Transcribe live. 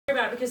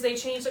because they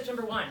changed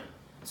September 1.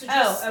 So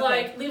just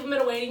like leave them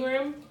in a waiting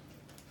room,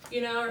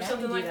 you know, or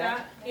something like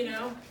that, you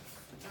know.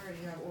 I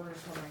already have orders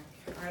for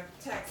my. I have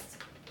text.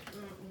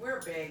 We're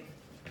big.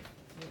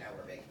 You know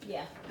we're big.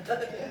 Yeah. Yeah.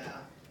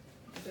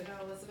 Do you know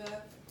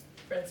Elizabeth?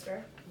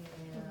 Friendster.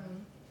 Yeah.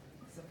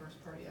 It's the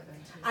first party I've been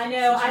to. I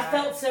know. I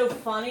felt so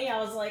funny. I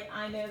was like,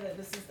 I know that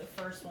this is the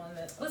first one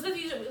that.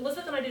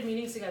 Elizabeth and I did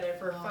meetings together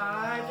for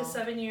 5 to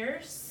 7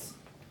 years.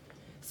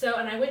 So,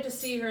 and I went to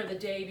see her the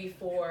day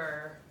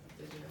before.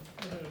 Did you?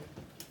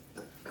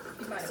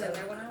 You might have been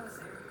there when I was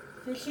there.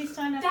 Did she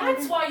sign up?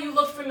 That's why you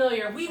look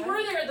familiar. We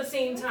were there at the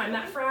same time.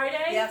 That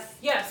Friday? Yes.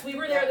 Yes, we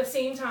were there at the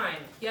same time.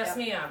 Yes,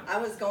 ma'am. I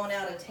was going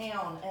out of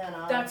town and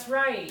that's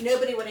right.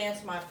 nobody would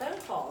answer my phone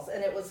calls,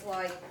 and it was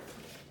like,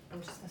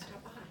 I'm just gonna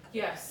stop by.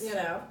 Yes. You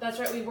know. That's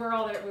right. We were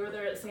all there. We were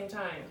there at the same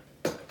time.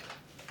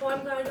 Well,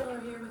 I'm glad y'all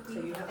are here with me.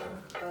 So you have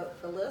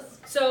a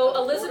list? So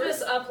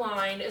Elizabeth's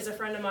upline is a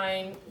friend of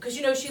mine because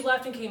you know she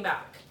left and came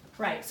back.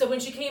 Right. So when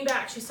she came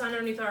back, she signed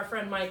underneath our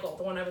friend Michael,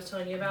 the one I was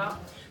telling you about.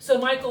 So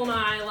Michael and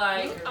I,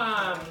 like,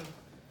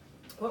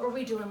 what were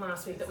we doing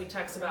last week that we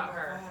texted about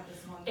her?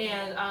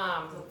 And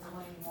I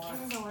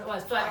can't remember what it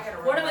was, but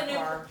one of the new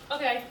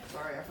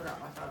Sorry, I forgot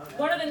my phone.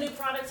 one of the new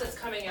products that's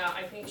coming out,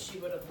 I think she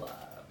would have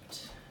loved.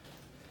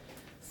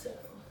 So.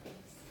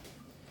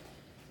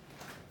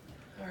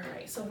 All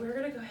right, so we're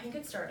gonna go ahead and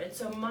get started.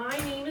 So my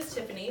name is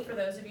Tiffany, for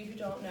those of you who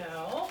don't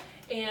know,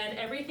 and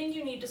everything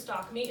you need to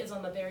stock me is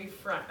on the very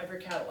front of your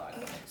catalog.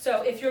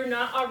 So if you're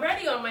not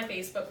already on my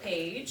Facebook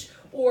page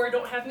or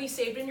don't have me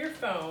saved in your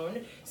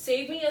phone,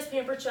 save me as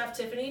Pampered Chef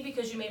Tiffany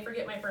because you may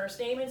forget my first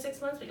name in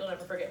 6 months, but you'll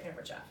never forget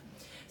Pampered Chef.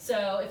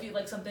 So if you'd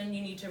like something,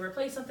 you need to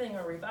replace something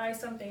or revise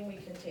something, we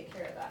can take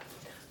care of that.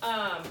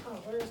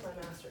 Where is my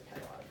master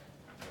catalog?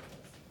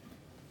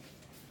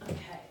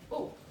 Okay.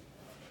 Oh.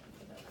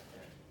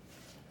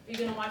 You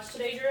gonna watch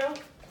today, Drew? I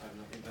have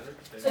nothing better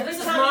to say. So this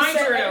is my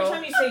drill. Every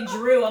time you say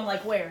Drew, I'm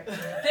like, where?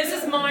 This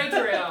is my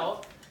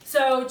drill.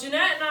 So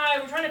Jeanette and I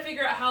were trying to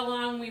figure out how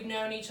long we've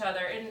known each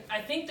other, and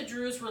I think the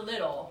Drews were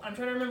little. I'm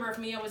trying to remember if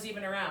Mia was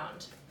even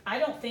around. I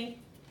don't think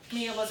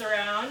Mia was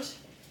around.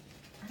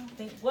 I don't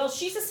think. Well,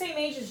 she's the same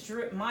age as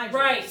Drew. My Drew,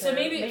 Right. So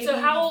maybe. So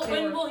how old?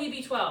 When will he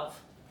be 12?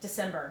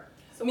 December.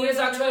 So Mia's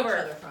where do you know each October.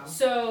 other from?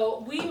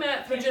 So we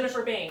met through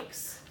Jennifer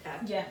Banks,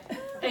 Yeah.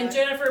 and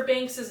Jennifer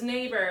Banks's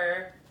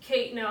neighbor,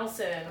 Kate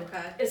Nelson,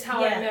 is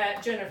how I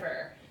met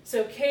Jennifer.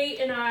 So Kate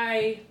and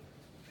I,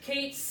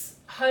 Kate's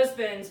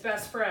husband's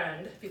best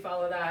friend, if you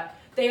follow that,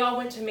 they all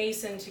went to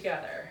Mason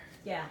together.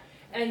 Yeah.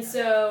 And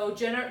so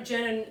Jenny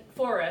and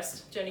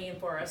Forrest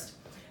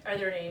are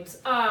their names.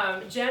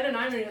 Jen and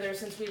I knew each other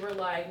since we were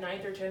like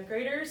 9th or 10th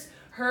graders.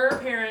 Her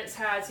parents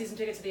had season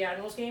tickets to the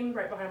Admirals game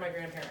right behind my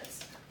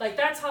grandparents. Like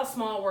that's how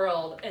small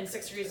world and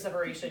 6 degrees of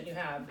separation you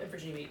have in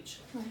Virginia Beach.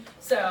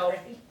 So,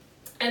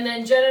 and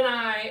then Jen and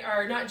I,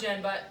 or not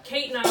Jen, but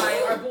Kate and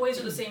I, our boys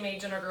are the same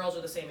age and our girls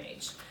are the same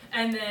age.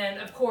 And then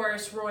of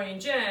course Roy and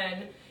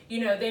Jen, you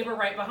know, they were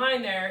right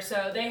behind there,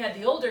 so they had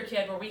the older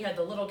kid where we had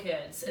the little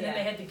kids, and then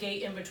they had the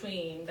gate in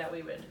between that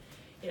we would,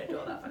 you know, do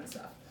all that fun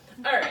stuff.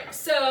 All right,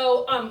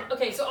 so,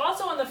 okay, so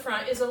also on the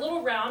front is a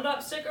little round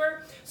up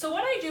sticker. So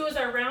what I do is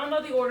I round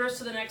all the orders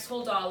to the next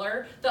whole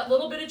dollar. That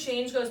little bit of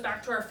change goes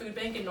back to our food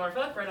bank in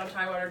Norfolk, right on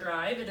Tidewater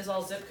Drive. It is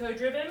all zip code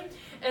driven,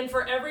 and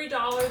for every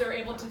dollar they're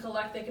able to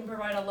collect, they can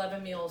provide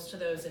 11 meals to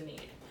those in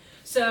need.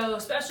 So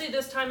especially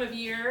this time of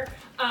year,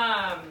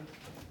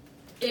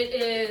 it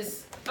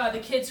is the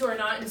kids who are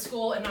not in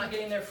school and not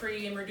getting their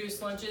free and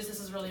reduced lunches. This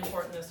is really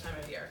important this time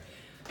of year.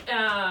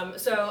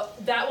 So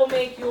that will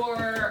make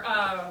your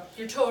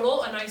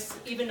total a nice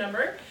even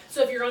number.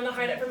 So if you're on the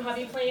Hide It From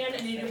Hubby plan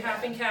and you do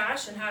half in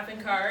cash and half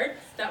in card,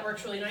 that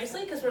works really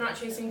nicely because we're not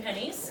chasing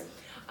pennies.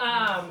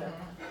 And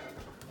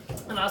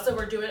also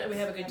we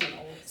have a good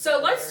deal. So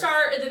let's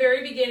start at the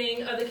very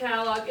beginning of the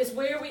catalog is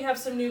where we have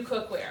some new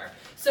cookware.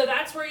 So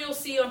that's where you'll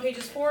see on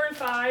pages 4 and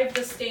 5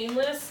 the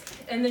stainless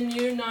and the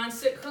new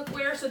non-stick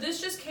cookware. So this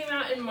just came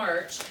out in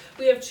March.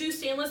 We have 2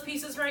 stainless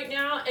pieces right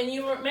now, and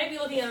you might be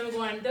looking at them and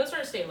going, those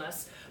aren't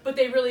stainless, but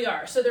they really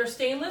are. So they're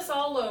stainless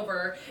all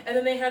over, and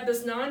then they have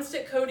this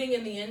non-stick coating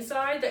in the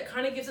inside that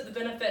kind of gives it the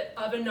benefit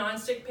of a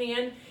non-stick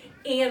pan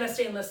and a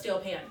stainless steel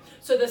pan.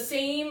 So the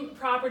same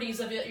properties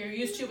of it you're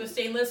used to with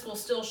stainless will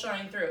still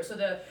shine through. So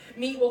the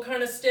meat will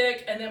kind of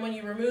stick, and then when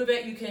you remove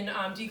it, you can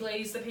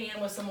deglaze the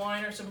pan with some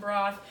wine or some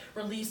broth,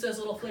 release those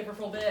little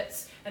flavorful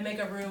bits, and make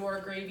a roux or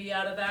a gravy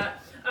out of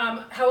that.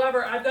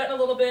 However, I've gotten a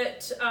little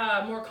bit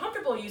more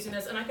comfortable using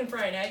this, and I can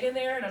fry an egg in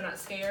there, and I'm not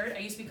scared. I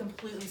used to be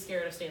completely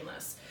scared of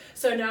stainless.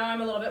 So now I'm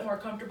a little bit more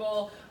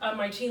comfortable.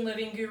 My teen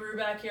living guru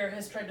back here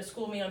has tried to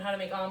school me on how to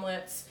make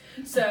omelets.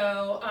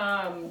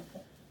 So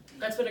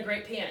that's been a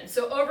great pan.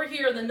 So over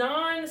here on the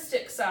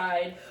non-stick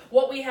side,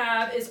 what we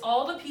have is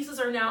all the pieces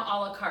are now a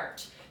la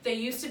carte. They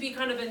used to be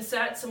kind of in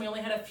sets, and we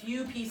only had a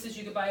few pieces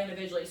you could buy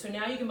individually. So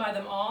now you can buy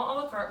them all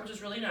a la carte, which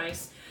is really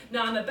nice.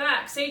 Now on the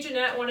back, say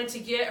Jeanette wanted to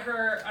get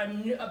her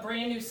a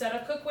brand new set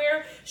of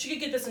cookware, she could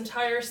get this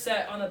entire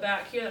set on the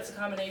back here. That's a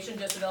combination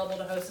just available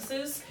to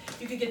hostesses.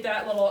 You could get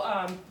that little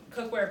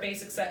cookware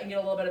basic set and get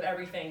a little bit of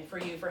everything for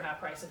you for half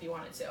price if you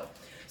wanted to.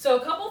 So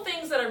a couple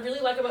things that I really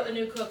like about the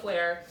new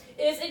cookware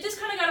is it just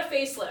kind of got a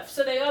facelift.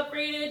 So they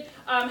upgraded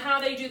how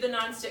they do the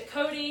nonstick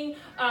coating.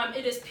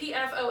 It is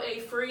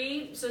PFOA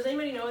free. So does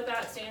anybody know what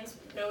that stands?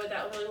 Know what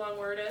that really long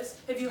word is?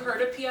 Have you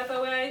heard of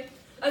PFOA?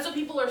 That's what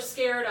people are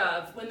scared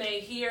of when they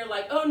hear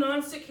like, oh,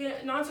 nonstick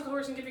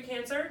cookwares can give you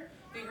cancer.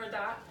 Have you heard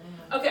that?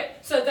 Okay,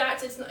 so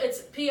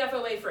it's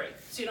PFOA free,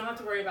 so you don't have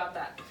to worry about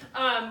that.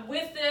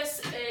 With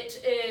this,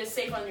 it is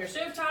safe on your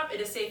stovetop.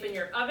 It is safe in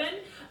your oven.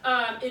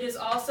 It is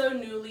also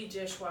newly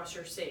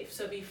dishwasher safe.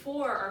 So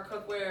before our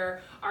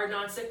cookware, our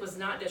nonstick was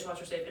not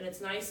dishwasher safe, and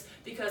it's nice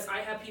because I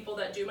have people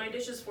that do my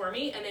dishes for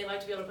me, and they like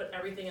to be able to put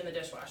everything in the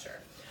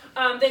dishwasher.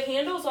 The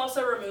handle is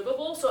also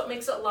removable, so it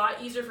makes it a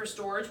lot easier for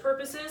storage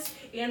purposes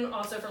and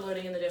also for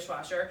loading in the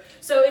dishwasher.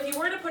 So if you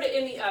were to put it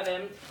in the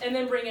oven and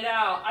then bring it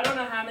out, I don't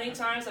know how many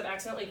times I've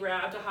accidentally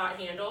grabbed a hot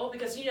handle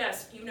because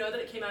yes, you know that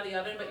it came out of the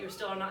oven, but you're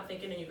still not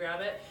thinking and you grab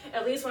it.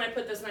 At least when I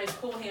put this nice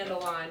cool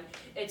handle on,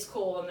 it's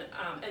cool,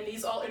 and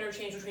these all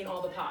interchange between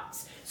all the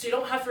pots. So you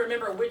don't have to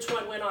remember which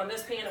one went on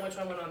this pan and which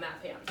one went on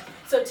that pan.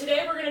 So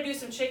today we're going to do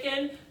some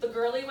chicken the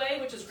girly way,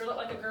 which is grill it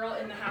like a girl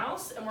in the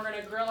house, and we're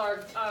going to grill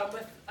our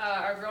with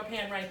our grill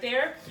pan right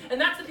there. And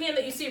that's the pan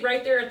that you see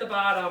right there at the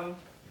bottom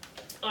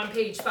on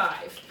page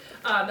 5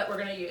 that we're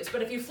going to use.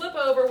 But if you flip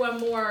over one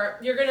more,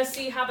 you're going to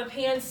see how the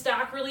pans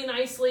stack really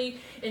nicely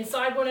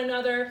inside one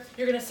another.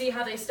 You're going to see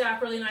how they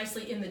stack really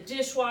nicely in the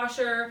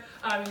dishwasher.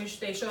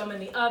 They show them in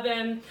the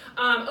oven.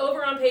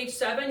 Over on page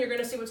 7, you're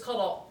going to see what's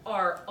called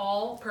our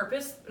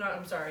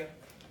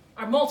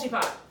our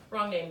multi-pot.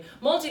 Wrong name.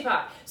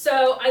 Multi-pot.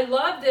 So I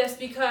love this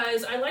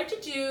because I like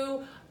to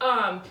do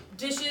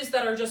dishes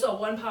that are just a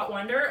one-pot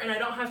wonder, and I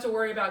don't have to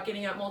worry about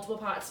getting out multiple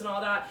pots and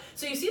all that.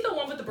 So you see the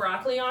one with the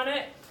broccoli on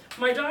it?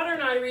 My daughter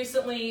and I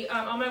recently,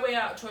 on my way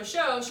out to a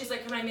show, she's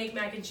like, can I make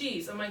mac and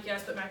cheese? I'm like,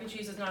 yes, but mac and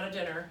cheese is not a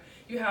dinner.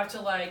 You have to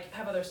like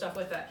have other stuff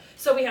with it.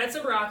 So we had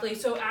some broccoli.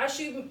 So as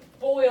she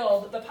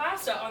boiled the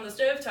pasta on the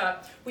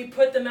stovetop, we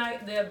put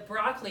the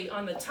broccoli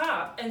on the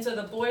top. And so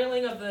the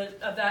boiling of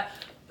that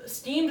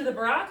steamed the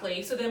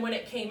broccoli, so then when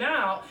it came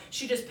out,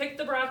 she just picked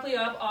the broccoli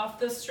up off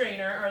the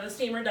strainer, or the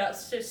steamer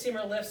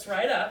lifts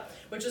right up,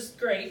 which is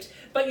great.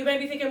 But you may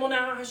be thinking, well,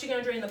 now how's she going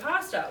to drain the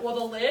pasta? Well,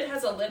 the lid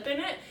has a lip in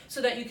it so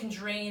that you can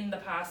drain the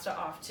pasta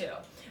off too.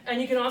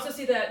 And you can also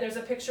see that there's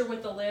a picture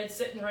with the lid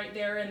sitting right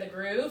there in the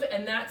groove,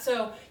 and that's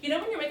so, you know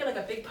when you're making like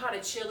a big pot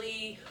of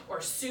chili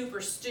or soup or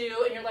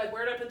stew, and you're like,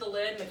 where did I put the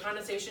lid? And the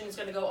condensation is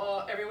going to go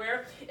all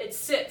everywhere. It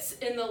sits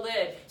in the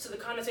lid, so the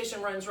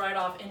condensation runs right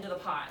off into the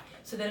pot,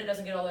 so then it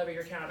doesn't get all over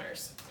your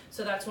counters.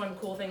 So that's one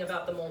cool thing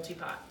about the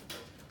multi-pot.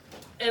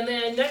 And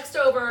then next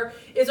over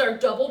is our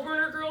double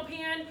burner grill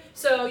pan.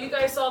 So you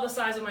guys saw the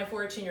size of my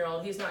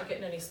 14-year-old. He's not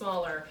getting any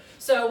smaller.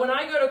 So when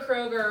I go to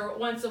Kroger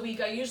once a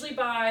week, I usually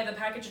buy the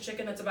package of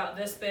chicken that's about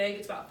this big.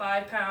 It's about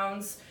 5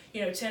 pounds,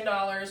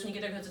 $10. When you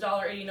get there, it's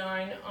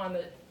 $1.89 on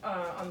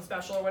the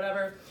special or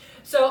whatever.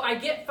 So I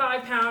get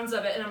 5 pounds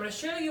of it, and I'm going to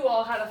show you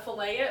all how to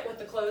fillet it with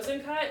the close-in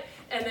cut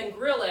and then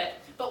grill it.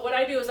 But what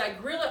I do is I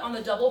grill it on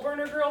the double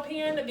burner grill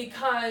pan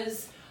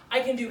because I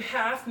can do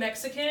half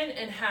Mexican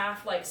and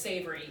half like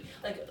savory,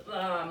 the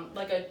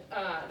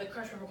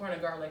crushed peppercorn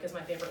and garlic is my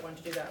favorite one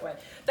to do that way.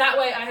 That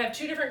way I have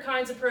 2 different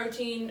kinds of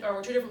protein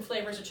or 2 different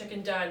flavors of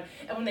chicken done.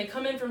 And when they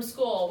come in from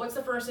school, what's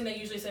the first thing they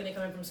usually say when they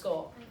come in from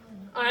school?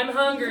 I'm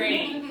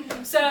hungry.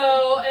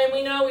 So, and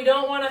we know we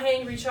don't want a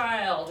hangry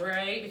child,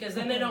 right? Because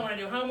then they don't want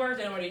to do homework,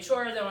 they don't want to do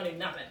chores, they don't want to do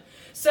nothing.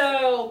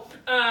 So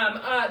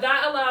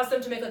that allows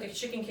them to make like a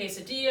chicken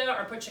quesadilla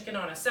or put chicken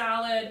on a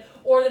salad.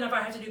 Or then if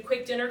I have to do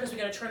quick dinner because we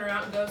got to turn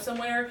around and go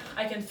somewhere,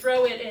 I can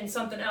throw it in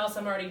something else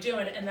I'm already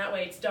doing, and that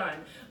way it's done.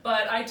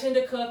 But I tend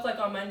to cook like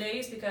on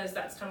Mondays because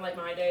that's kind of like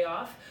my day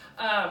off.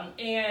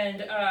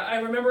 I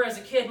remember as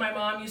a kid, my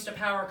mom used to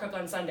power cook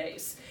on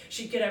Sundays.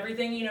 She'd get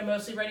everything,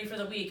 mostly ready for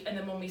the week, and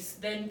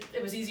then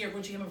it was easier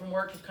when she came home from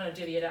work to kind of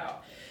divvy it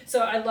out.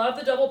 So I love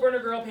the double burner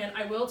grill pan.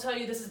 I will tell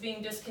you this is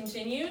being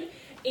discontinued,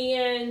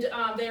 and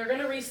they are going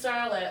to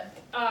restyle it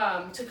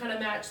to kind of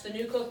match the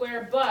new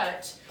cookware,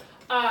 but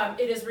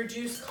it is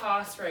reduced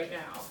cost right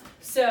now.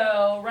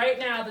 So right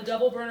now the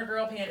double burner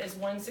grill pan is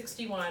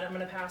 $161. I'm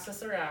going to pass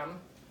this around,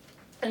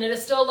 and it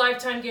is still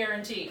lifetime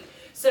guarantee.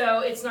 So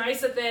it's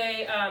nice that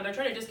they're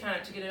trying to discount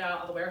it to get it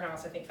out of the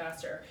warehouse, I think,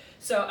 faster.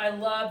 So I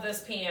love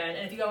this pan,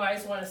 and if you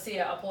guys want to see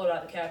it, I'll pull it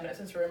out of the cabinet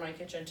since we're in my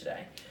kitchen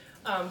today.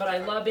 But I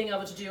love being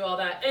able to do all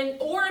that.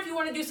 Or if you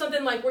want to do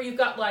something like where you've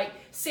got like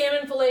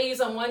salmon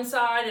fillets on one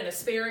side and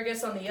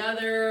asparagus on the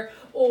other,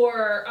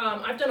 or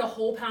I've done a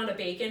whole pound of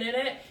bacon in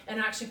it and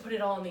actually put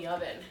it all in the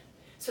oven.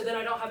 So then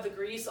I don't have the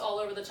grease all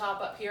over the top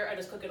up here, I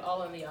just cook it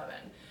all in the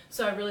oven.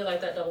 So I really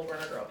like that double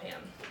burner grill pan.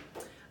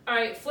 All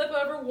right, flip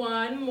over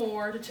one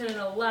more to 10 and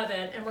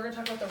 11, and we're gonna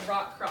talk about the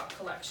rock crock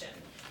collection.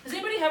 Does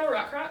anybody have a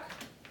rock crock?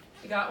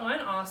 You got one?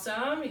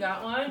 Awesome, you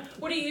got one.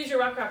 What do you use your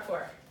rock crock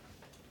for?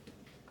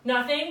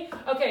 Nothing?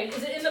 Okay,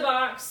 is it in the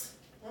box?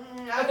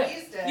 I've Okay.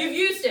 used it. You've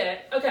used it,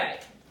 okay.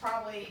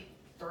 Probably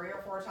 3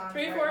 or 4 times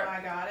 3 or right 4? when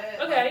I got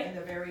it. Okay. Like in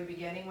the very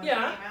beginning when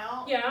Yeah. it came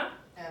out. Yeah,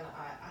 and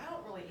I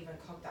don't really even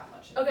cook that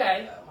much.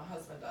 Okay. Though. My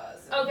husband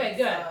does. And Okay, he's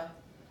good.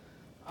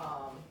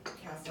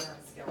 Cast iron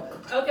skillet.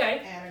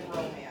 Okay. And a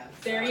grill man.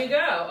 There you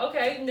go.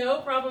 Okay,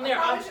 no problem there.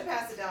 I probably should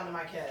pass it down to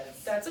my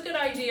kids. That's a good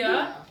idea.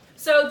 Yeah.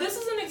 So this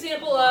is an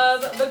example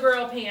of the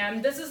grill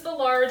pan. This is the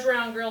large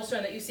round grill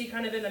stone that you see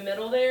kind of in the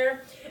middle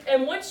there.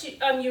 And what's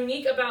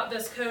unique about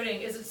this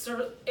coating is it's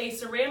a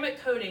ceramic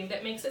coating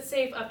that makes it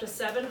safe up to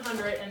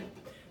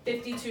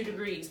 752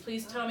 degrees.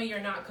 Please tell me you're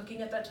not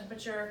cooking at that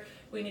temperature.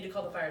 We need to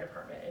call the fire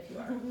department if you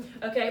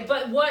are. Okay,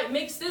 but what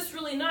makes this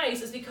really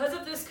nice is because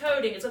of this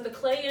coating, it's got the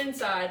clay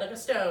inside like a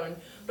stone,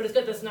 but it's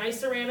got this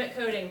nice ceramic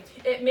coating.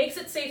 It makes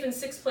it safe in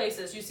 6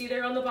 places. You see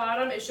there on the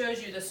bottom, it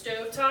shows you the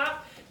stove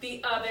top,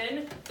 the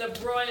oven, the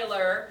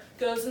broiler,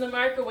 goes in the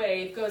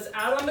microwave, goes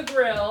out on the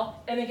grill,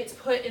 and then gets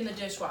put in the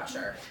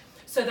dishwasher.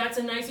 So that's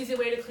a nice, easy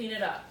way to clean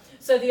it up.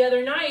 So the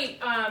other night,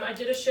 I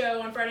did a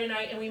show on Friday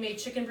night, and we made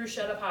chicken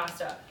bruschetta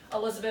pasta.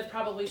 Elizabeth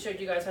probably showed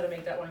you guys how to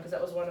make that one, because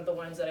that was one of the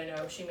ones that I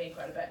know she made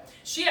quite a bit.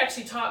 She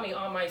actually taught me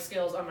all my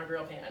skills on my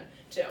grill pan,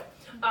 too.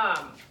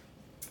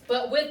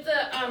 But with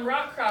the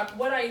rock crock,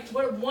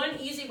 one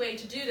easy way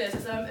to do this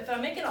is if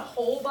I'm making a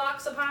whole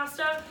box of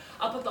pasta,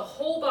 I'll put the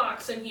whole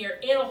box in here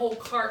and a whole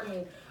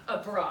carton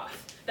of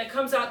broth. That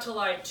comes out to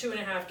like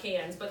 2.5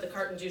 cans, but the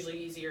carton's usually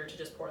easier to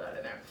just pour that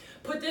in there.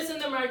 Put this in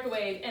the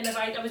microwave, and if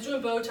I was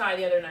doing bow tie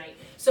the other night.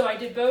 So I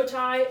did bow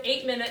tie,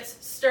 8 minutes,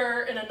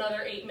 stir, and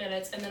another 8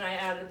 minutes, and then I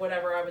added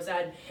whatever I was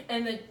adding.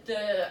 And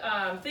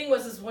the thing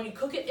was when you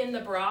cook it in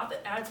the broth,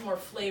 it adds more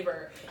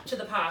flavor to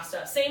the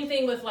pasta. Same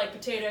thing with like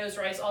potatoes,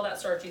 rice, all that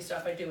starchy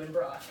stuff I do in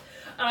broth.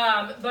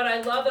 But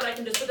I love that I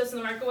can just put this in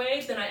the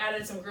microwave. Then I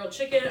added some grilled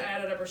chicken, I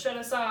added a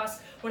bruschetta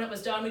sauce. When it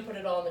was done, we put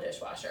it all in the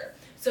dishwasher.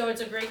 So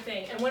it's a great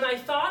thing. And when I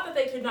thought that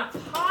they could not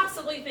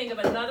possibly think of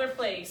another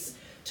place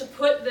to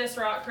put this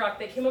rock crock,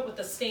 they came up with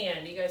the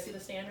stand. You guys see the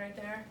stand right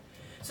there?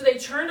 So they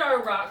turned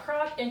our rock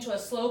crock into a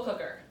slow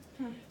cooker.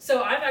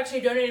 So I've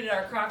actually donated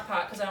our crock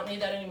pot because I don't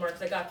need that anymore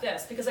because I got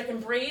this. Because I can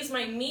braise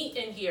my meat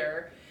in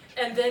here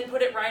and then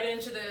put it right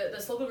into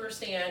the slow cooker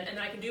stand, and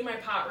then I can do my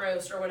pot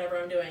roast or whatever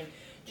I'm doing.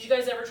 Did you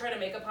guys ever try to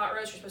make a pot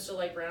roast? You're supposed to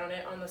like brown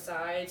it on the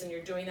sides, and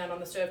you're doing that on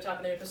the stovetop,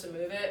 and then you're supposed to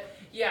move it.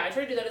 Yeah, I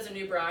tried to do that as a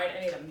new bride.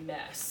 I made a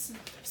mess.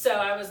 So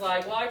I was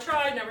like, well, I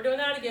tried, never doing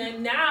that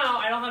again. Now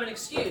I don't have an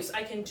excuse.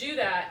 I can do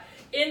that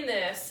in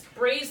this,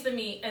 braise the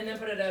meat, and then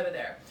put it over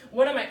there.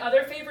 One of my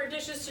other favorite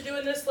dishes to do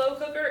in this slow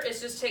cooker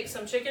is just take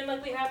some chicken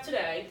like we have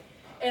today,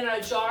 and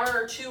a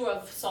jar or 2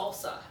 of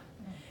salsa,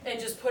 and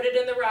just put it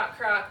in the rock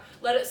crock,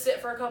 let it sit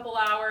for a couple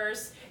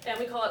hours, and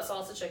we call it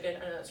salsa chicken.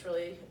 I know it's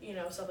really,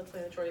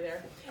 self-explanatory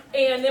there.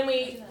 And then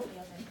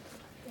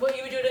what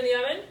you would do it in the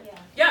oven? Yeah.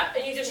 Yeah,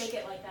 and you just bake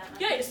it like that.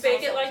 yeah, you just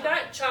bake it like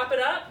that, chop it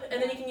up,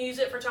 and then you can use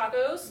it for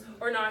tacos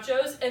or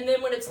nachos. And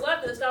then when it's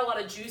left, it's got a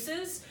lot of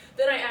juices,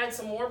 then I add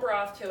some more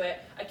broth to it,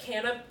 a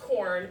can of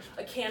corn,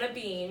 a can of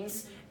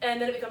beans, and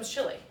then it becomes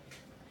chili.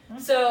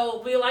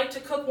 So we like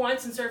to cook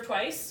once and serve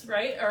twice,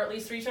 right? Or at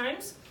least 3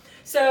 times.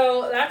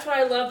 So that's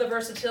why I love the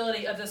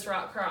versatility of this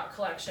rock crock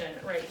collection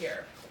right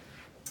here.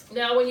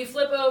 Now when you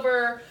flip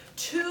over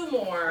 2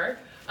 more,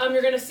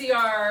 you're going to see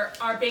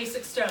our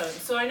basic stones.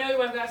 So I know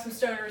I've got some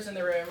stoners in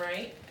the room,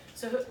 right?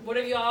 So what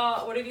have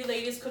you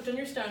ladies cooked on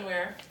your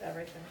stoneware?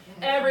 Everything.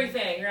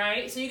 Everything,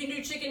 right? So you can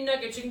do chicken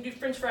nuggets, you can do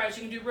french fries,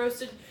 you can do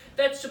roasted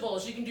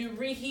vegetables, you can do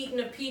reheating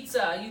a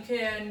pizza, you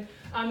can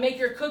make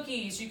your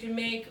cookies, you can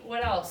make,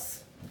 what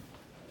else?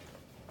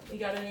 You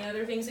got any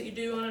other things that you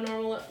do on a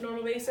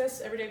normal basis,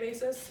 everyday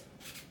basis?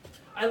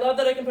 I love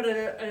that I can put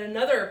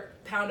another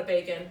pound of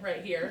bacon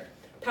right here.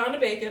 Pound of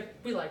bacon,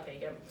 we like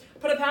bacon.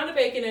 Put a pound of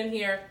bacon in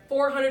here,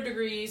 400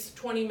 degrees,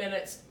 20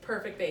 minutes,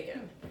 perfect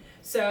bacon.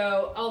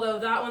 So, although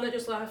that one that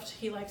just left,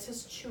 he likes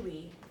his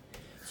chewy.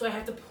 So I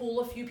have to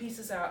pull a few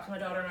pieces out because my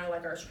daughter and I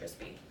like ours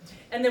crispy.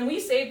 And then we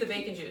saved the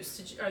bacon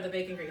juice, or the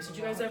bacon grease. Did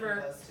you guys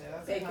ever?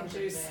 Bacon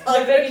juice.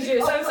 Oh, bacon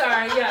juice, I'm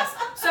sorry, yes.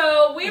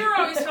 So we were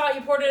always taught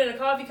you poured it in a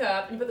coffee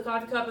cup and you put the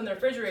coffee cup in the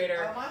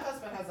refrigerator. My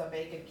husband has a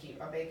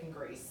bacon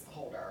grease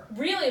holder.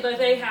 Really? But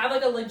they have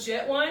like a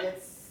legit one?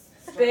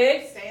 It's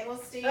big?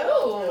 Stainless steel.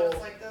 Oh. And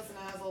it's like this and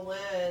it has a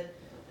lid.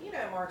 You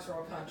know Mark's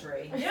Rural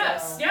Country.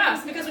 Yes, so.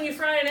 yes, because when you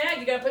fry an egg,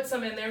 you gotta put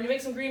some in there. When you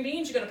make some green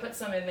beans, you gotta put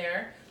some in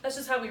there. That's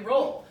just how we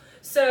roll.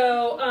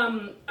 So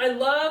I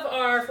love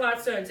our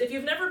flat stones. If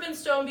you've never been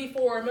stoned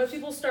before, most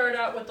people start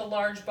out with the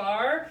large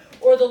bar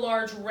or the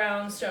large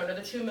round stone. Are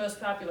the 2 most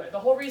popular. The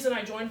whole reason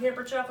I joined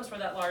Pampered Chef was for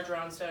that large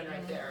round stone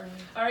right there.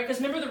 All right,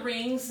 because remember the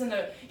rings and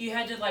you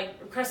had to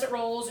like crescent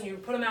rolls and you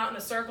put them out in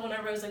a circle and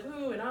everybody was like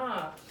ooh and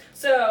ah.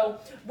 So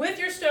with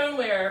your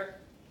stoneware,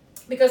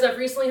 because I've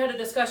recently had a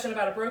discussion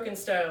about a broken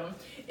stone,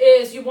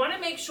 is you want to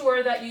make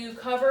sure that you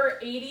cover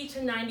 80 to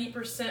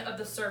 90% of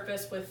the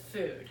surface with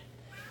food.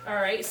 All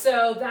right,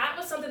 so that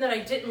was something that I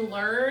didn't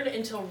learn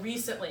until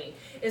recently,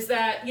 is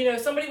that,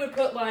 somebody would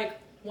put like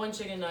 1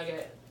 chicken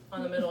nugget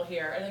on the middle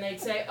here, and then they'd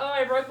say, oh,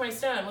 I broke my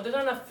stone. Well, there's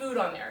not enough food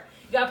on there.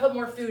 You got to put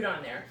more food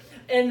on there.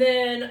 And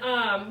then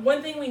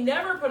one thing we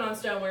never put on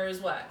stoneware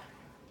is what?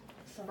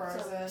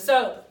 Frozen.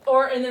 Soap,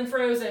 and then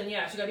frozen,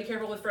 yes, you gotta be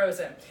careful with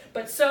frozen.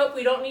 But soap,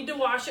 we don't need to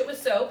wash it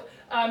with soap.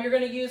 You're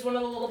gonna use one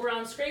of the little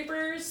brown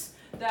scrapers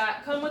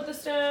that come with the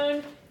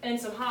stone and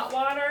some hot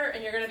water,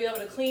 and you're gonna be able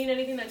to clean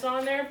anything that's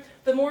on there.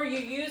 The more you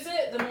use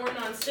it, the more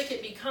nonstick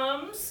it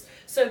becomes.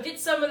 So get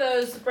some of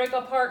those break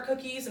apart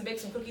cookies and bake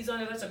some cookies on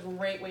there. That's a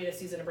great way to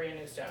season a brand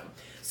new stone.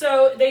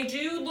 So they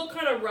do look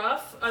kind of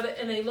rough,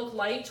 and they look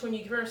light when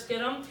you first get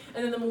them.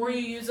 And then the more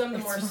you use them, the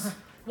more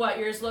what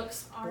yours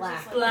looks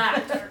black.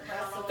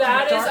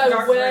 That is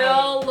a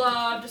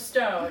well-loved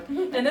stone.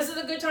 And this is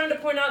a good time to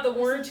point out the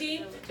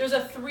warranty. There's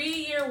a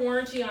 3-year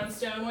warranty on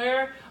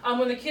stoneware.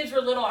 When the kids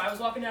were little, I was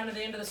walking down to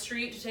the end of the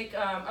street to take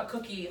a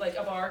cookie, like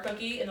a bar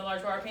cookie in the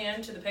large bar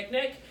pan to the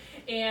picnic,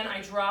 and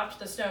I dropped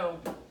the stone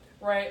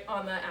right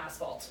on the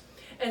asphalt.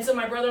 And so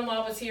my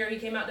brother-in-law was here. He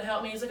came out to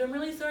help me. He's like, I'm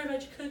really sorry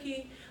about your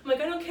cookie. I'm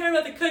like, I don't care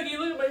about the cookie.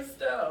 Look at my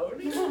stone.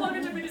 He took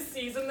longer took me to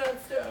season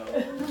that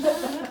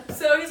stone.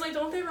 So he's like,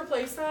 don't they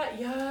replace that?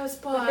 Yes,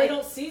 but they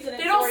don't season it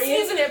they don't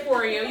season it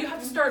for you. You have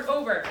to start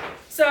over.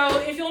 So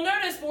if you'll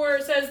notice where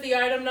it says the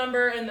item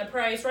number and the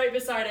price, right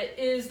beside it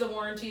is the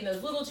warranty in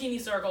those little teeny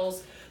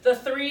circles. The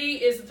 3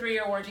 is the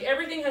 3-year warranty.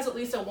 Everything has at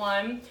least a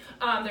 1.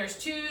 There's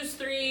 2s,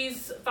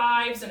 3s,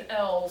 5s, and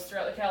L's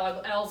throughout the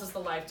catalog. L's is the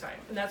lifetime,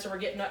 and that's what we're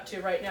getting up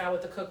to right now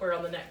with the cookware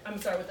on the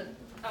with the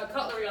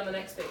cutlery on the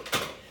next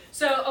page.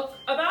 So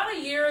about a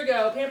year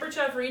ago, Pampered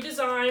Chef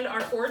redesigned our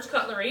forged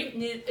cutlery.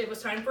 It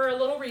was time for a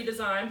little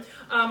redesign.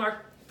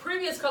 Our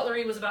previous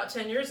cutlery was about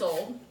 10 years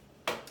old.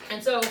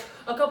 And so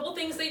a couple of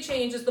things they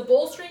changed is the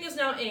bowl string is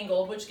now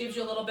angled, which gives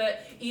you a little bit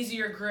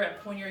easier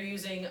grip when you're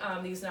using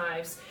these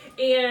knives.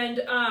 And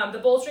the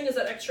bowl string is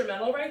that extra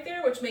metal right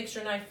there, which makes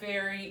your knife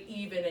very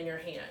even in your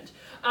hand.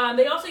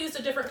 They also used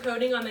a different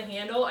coating on the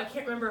handle. I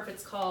can't remember if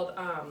it's called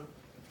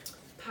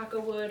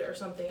Paca wood or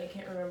something. I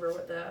can't remember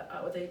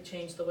what they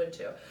changed the wood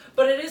to.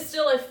 But it is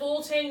still a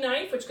full tang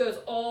knife, which goes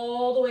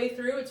all the way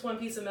through. It's one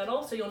piece of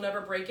metal, so you'll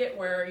never break it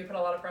where you put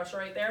a lot of pressure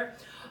right there.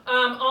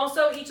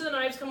 Also, each of the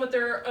knives come with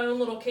their own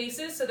little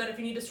cases so that if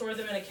you need to store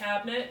them in a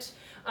cabinet,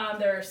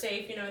 they're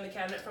safe, in the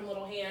cabinet from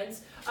little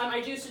hands.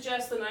 I do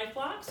suggest the knife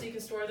block, so you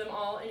can store them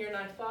all in your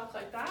knife block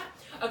like that.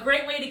 A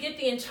great way to get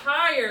the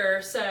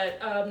entire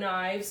set of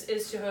knives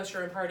is to host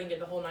your own party and get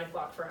the whole knife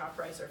block for half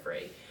price or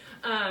free.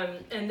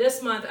 And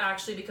this month,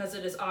 actually, because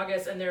it is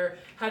August and they're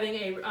having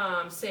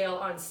a sale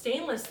on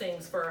stainless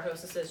things for our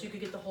hostesses, you could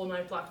get the whole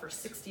knife block for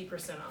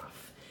 60%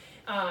 off.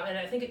 And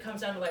I think it comes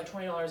down to like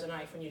 $20 a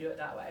knife when you do it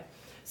that way.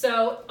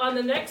 So on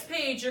the next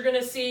page, you're going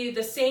to see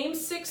the same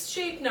 6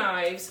 shape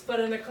knives,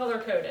 but in the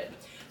color-coded.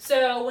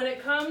 So when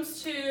it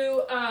comes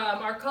to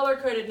our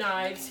color-coded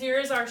knives, here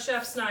is our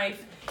chef's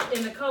knife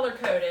in the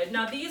color-coded.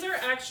 Now these are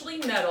actually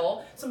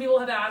metal. Some people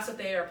have asked if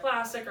they are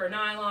plastic or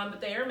nylon,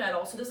 but they are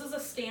metal. So this is a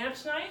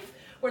stamped knife,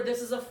 where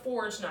this is a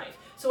forged knife.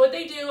 So what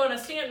they do on a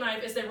stamped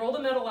knife is they roll the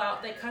metal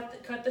out, they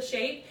cut the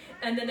shape,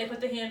 and then they put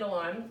the handle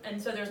on.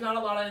 And so there's not a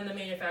lot in the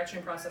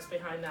manufacturing process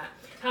behind that.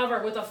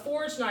 However, with a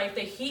forged knife,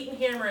 they heat and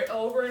hammer it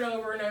over and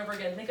over and over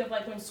again. Think of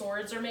like when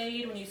swords are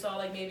made, when you saw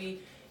like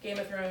maybe Game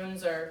of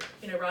Thrones or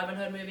Robin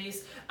Hood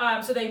movies.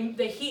 So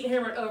they heat and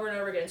hammer it over and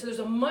over again. So there's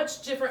a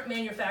much different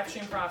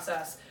manufacturing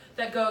process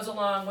that goes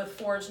along with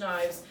forged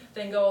knives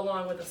than go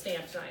along with a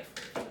stamped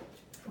knife.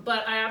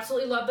 But I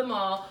absolutely love them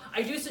all.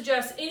 I do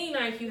suggest any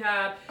knife you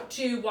have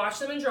to wash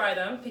them and dry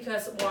them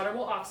because water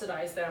will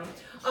oxidize them.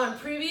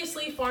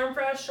 Previously, Farm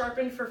Fresh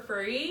sharpened for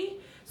free,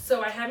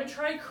 so I haven't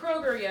tried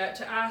Kroger yet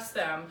to ask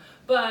them.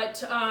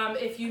 But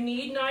if you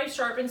need knives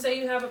sharpened, say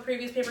you have a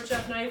previous Pampered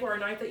Chef knife or a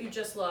knife that you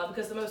just love,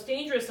 because the most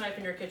dangerous knife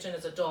in your kitchen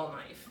is a dull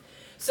knife.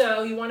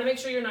 So you want to make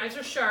sure your knives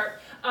are sharp.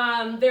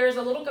 There's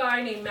a little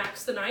guy named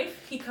Max the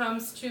Knife. He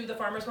comes to the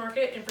farmer's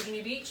market in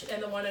Virginia Beach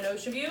and the one in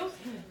Ocean View.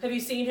 Have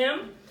you seen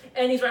him?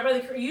 And he's right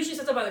by he usually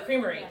sits up by the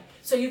creamery.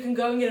 So you can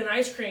go and get an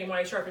ice cream while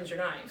he sharpens your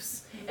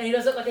knives. And he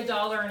does it like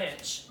 $1 an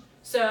inch.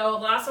 So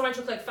last time I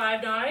took like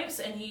 5 knives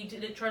and he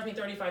charged me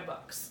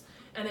 $35.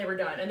 And they were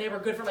done. And they were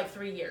good for like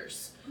 3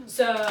 years.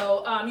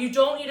 So you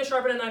don't need to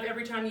sharpen a knife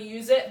every time you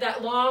use it.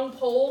 That long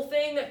pole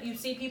thing that you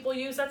see people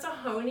use, that's a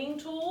honing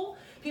tool.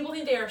 People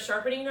think they are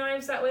sharpening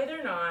knives that way.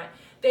 They're not.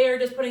 They are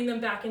just putting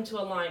them back into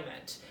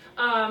alignment.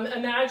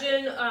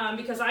 Imagine,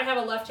 because I have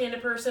a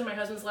left-handed person, my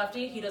husband's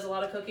lefty, he does a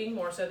lot of cooking,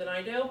 more so than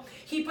I do.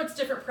 He puts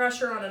different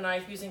pressure on a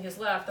knife using his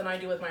left than I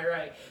do with my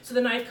right. So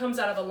the knife comes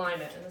out of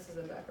alignment, and this is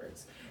in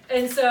backwards.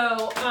 And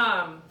so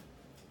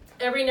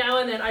every now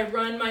and then I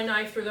run my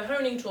knife through the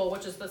honing tool,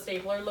 which is the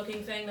stapler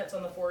looking thing that's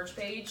on the forge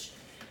page.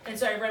 And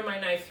so I run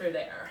my knife through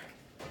there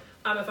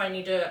if I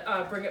need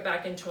to bring it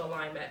back into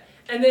alignment.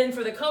 And then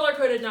for the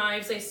color-coded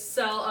knives, they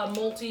sell a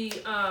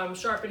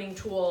multi-sharpening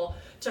tool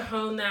to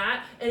hone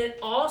that. And it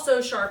also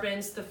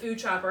sharpens the food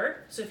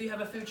chopper. So if you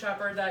have a food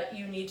chopper that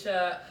you need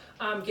to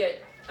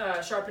get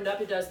sharpened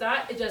up, it does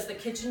that. It does the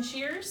kitchen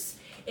shears.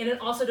 And it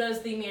also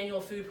does the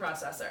manual food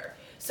processor.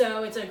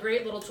 So it's a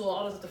great little tool.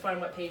 I'll just have to find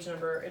what page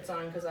number it's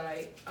on because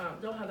I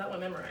don't have that one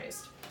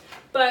memorized.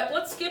 But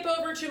let's skip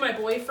over to my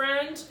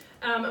boyfriend.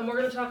 And we're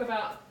going to talk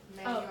about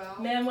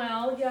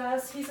Manuel,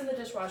 yes, he's in the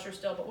dishwasher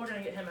still, but we're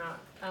gonna get him out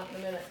in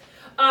a minute.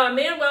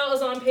 Manuel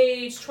is on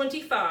page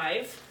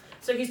 25,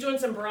 so he's doing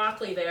some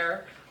broccoli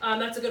there.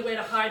 That's a good way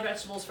to hide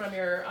vegetables from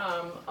your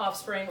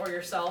offspring or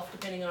yourself,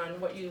 depending on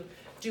what you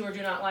do or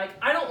do not like.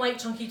 I don't like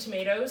chunky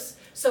tomatoes,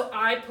 so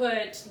I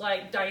put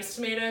like diced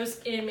tomatoes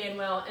in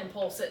Manuel and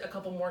pulse it a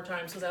couple more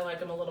times because I like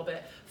them a little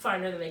bit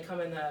finer than they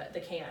come in the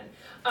can.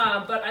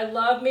 But I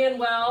love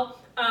Manuel,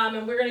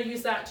 and we're going to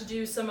use that to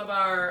do some of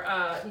our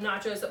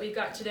nachos that we've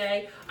got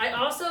today. I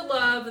also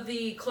love the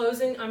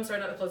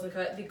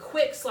the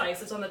quick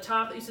slice. It's on the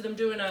top that you see them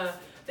doing I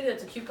think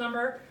that's a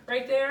cucumber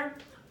right there.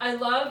 I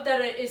love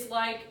that it is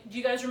like, do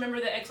you guys remember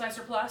the Egg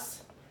Slicer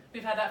Plus?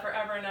 We've had that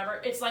forever and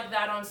ever. It's like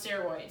that on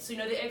steroids. So you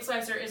know the egg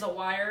slicer is a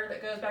wire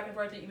that goes back and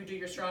forth that you would do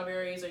your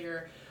strawberries or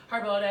your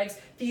hard-boiled eggs.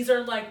 These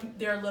are like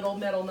their little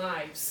metal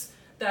knives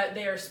that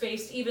they are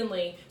spaced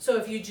evenly. So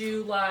if you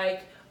do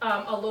like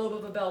a lobe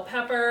of a bell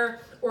pepper,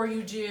 or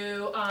you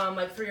do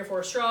like 3 or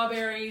 4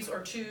 strawberries,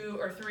 or 2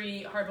 or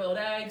 3 hard-boiled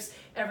eggs,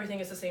 everything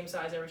is the same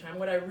size every time.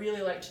 What I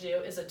really like to do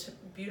is a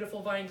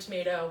beautiful vine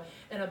tomato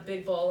and a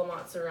big bowl of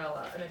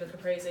mozzarella. I make a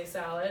caprese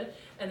salad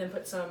and then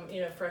put some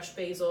fresh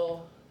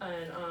basil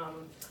and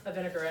a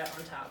vinaigrette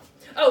on top.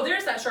 Oh,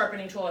 there's that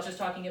sharpening tool I was just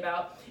talking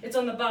about. It's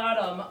on the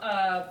bottom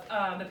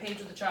of the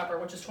page of the chopper,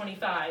 which is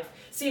 25.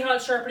 See how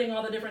it's sharpening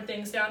all the different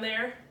things down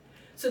there?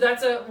 So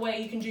that's a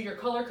way you can do your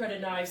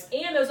color-coded knives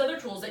and those other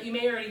tools that you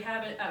may already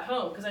have at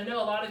home, because I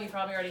know a lot of you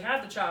probably already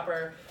have the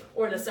chopper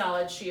or the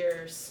salad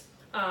shears,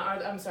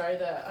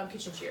 the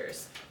kitchen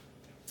shears.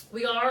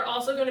 We are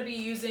also going to be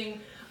using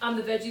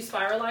the veggie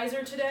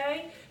spiralizer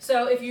today.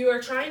 So if you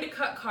are trying to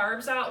cut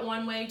carbs out,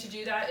 one way to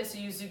do that is to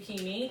use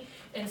zucchini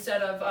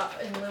instead of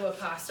in lieu of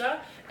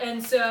pasta.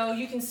 And so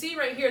you can see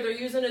right here, they're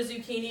using a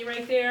zucchini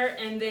right there,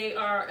 and they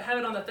have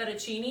it on the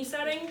fettuccine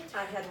setting.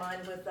 I had mine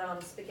with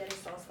spaghetti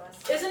sauce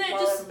last night. Isn't it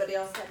while just everybody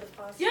else had the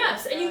pasta?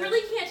 Yes, and you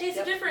really can't taste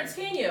the difference,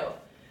 can you?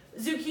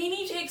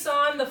 Zucchini takes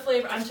on the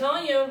flavor. I'm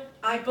telling you,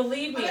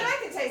 believe me. I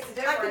can taste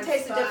the difference. I can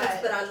taste the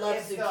difference, but I love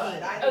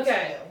zucchini.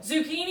 Okay,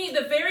 zucchini.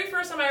 The very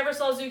first time I ever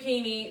saw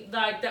zucchini,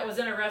 like that was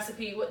in a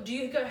recipe. Have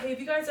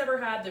you guys ever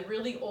had the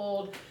really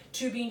old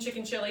 2-bean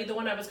chicken chili, the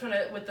one that was kind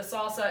of with the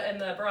salsa and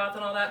the broth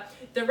and all that?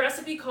 The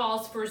recipe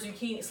calls for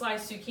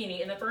sliced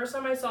zucchini, and the first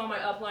time I saw my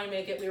upline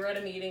make it, we were at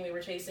a meeting, we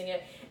were tasting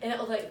it, and it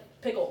was like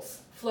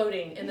pickles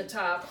floating in the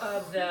top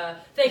of the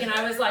thing, and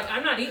I was like,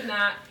 I'm not eating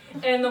that.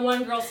 And the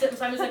one girl sitting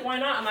beside me was like, why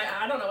not? I'm like,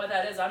 I don't know what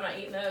that is. I'm not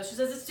eating those. She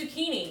says, it's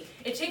zucchini.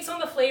 It takes on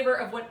the flavor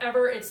of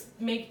whatever it's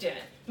made in.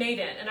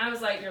 And I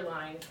was like, you're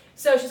lying.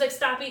 So she's like,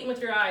 stop eating with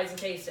your eyes and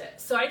taste it.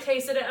 So I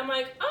tasted it. I'm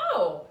like,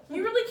 oh,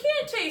 you really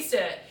can't taste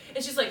it.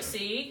 And she's like,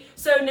 see?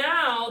 So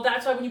now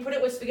that's why when you put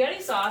it with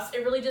spaghetti sauce,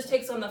 it really just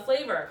takes on the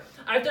flavor.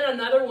 I've done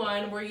another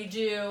one where you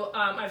do,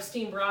 I've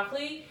steamed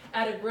broccoli,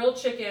 added grilled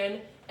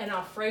chicken, and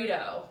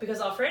Alfredo.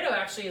 Because Alfredo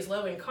actually is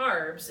low in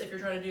carbs if you're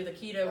trying to do the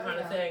keto kind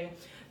of thing.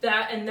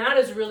 That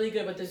is really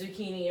good with the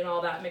zucchini and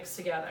all that mixed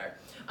together.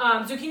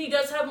 Zucchini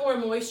does have more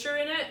moisture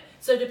in it,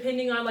 so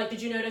depending on, like,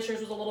 did you notice yours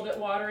was a little bit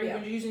watery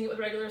when you're using it with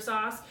regular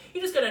sauce? You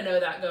just gotta know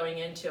that going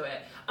into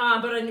it.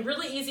 But a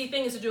really easy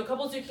thing is to do a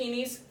couple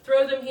zucchinis,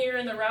 throw them here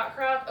in the rack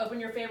crock, open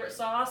your favorite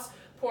sauce,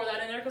 pour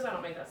that in there, because I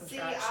don't make that from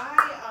scratch.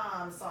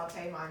 I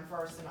saute mine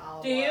first in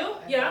olive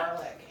oil and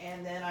garlic,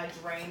 and then I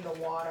drain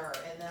the water,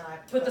 and then I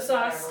put the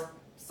sauce.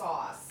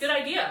 Sauce. Good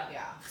idea.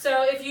 Yeah.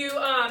 So if you,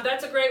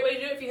 that's a great way to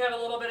do it if you have a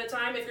little bit of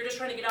time. If you're just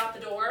trying to get out the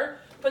door,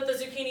 put the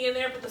zucchini in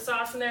there, put the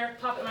sauce in there,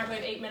 pop it in the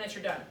microwave, 8 minutes,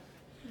 you're done.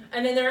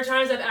 And then there are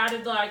times I've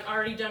added like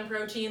already done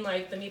protein,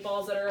 like the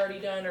meatballs that are already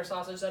done or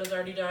sausage that is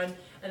already done,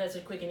 and that's a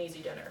quick and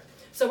easy dinner.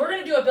 So we're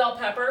going to do a bell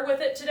pepper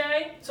with it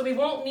today. So we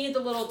won't need the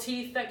little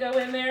teeth that go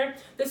in there.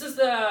 This is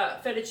the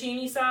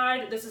fettuccine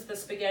side. This is the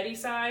spaghetti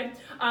side.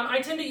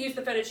 I tend to use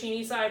the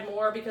fettuccine side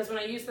more because when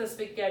I use the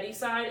spaghetti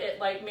side,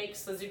 it like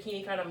makes the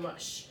zucchini kind of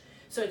mush.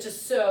 So it's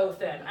just so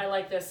thin. I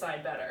like this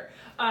side better.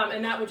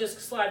 And that would just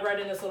slide right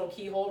in this little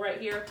keyhole right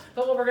here.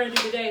 But what we're going to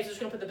do today is just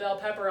going to put the bell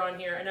pepper on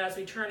here, and as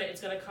we turn it,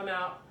 it's going to come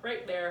out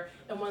right there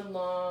in one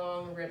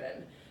long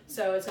ribbon.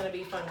 So it's going to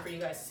be fun for you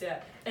guys to see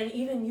that. And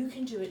even you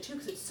can do it too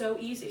because it's so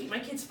easy. My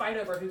kids fight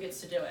over who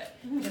gets to do it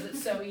because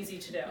it's so easy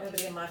to do.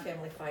 Nobody in my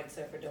family fights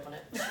over doing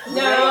it.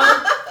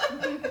 No.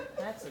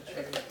 That's a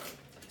truth.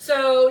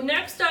 So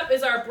next up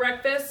is our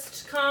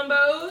breakfast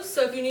combos.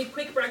 So if you need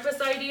quick breakfast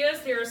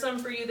ideas, here are some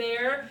for you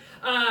there.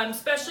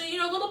 Especially,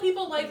 little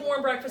people like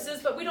warm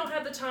breakfasts, but we don't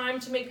have the time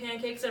to make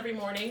pancakes every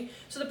morning.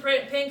 So the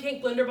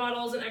pancake blender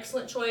bottle is an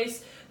excellent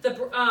choice. The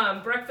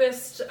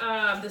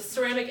the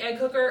ceramic egg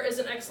cooker is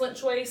an excellent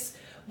choice.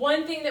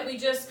 One thing that we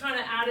just kind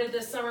of added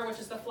this summer, which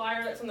is the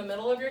flyer that's in the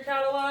middle of your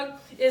catalog,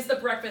 is the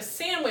breakfast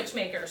sandwich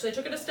maker. So they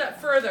took it a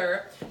step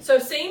further. So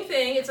same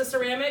thing, it's a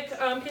ceramic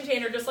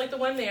container, just like the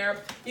one there.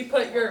 You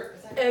put your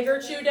egg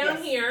or two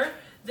down here.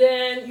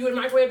 Then you would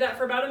microwave that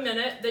for about a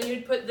minute. Then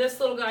you'd put this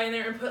little guy in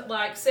there and put,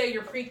 like, say,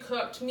 your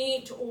pre-cooked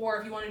meat, or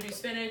if you want to do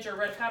spinach or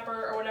red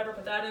pepper or whatever,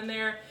 put that in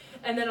there.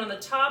 And then on the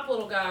top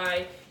little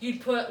guy,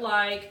 you'd put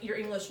like your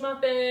English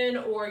muffin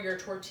or your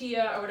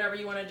tortilla or whatever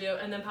you want to do,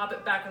 and then pop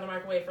it back in the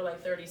microwave for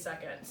like 30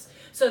 seconds.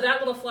 So that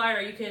little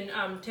flyer you can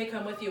take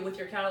home with you with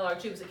your catalog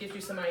too, because it gives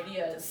you some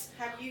ideas.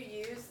 Have you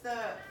used the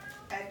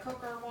egg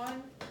cooker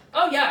one?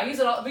 Oh yeah, I use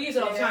it all. We use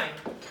it all the time.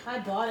 I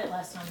bought it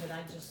last time, but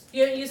I just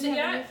You haven't used it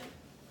yet?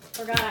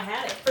 forgot I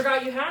had it.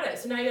 Forgot you had it,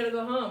 so now you gotta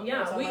go home.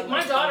 Yeah, It's on my my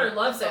list. daughter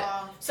loves it.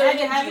 So How'd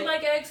do you have you it?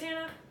 like eggs,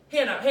 Hannah?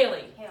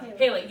 Haley,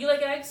 you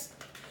like eggs?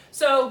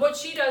 So what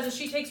she does is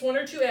she takes 1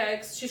 or 2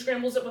 eggs, she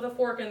scrambles it with a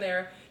fork in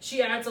there,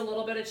 she adds a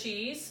little bit of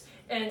cheese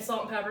and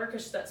salt and pepper,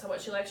 because that's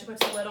what she likes. She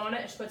puts the lid on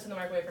it and she puts it in the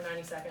microwave for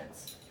 90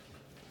 seconds.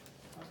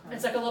 Okay.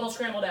 It's like a little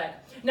scrambled egg.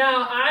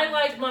 Now, I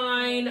like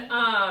mine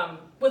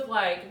with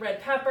like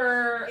red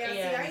pepper Yeah, see,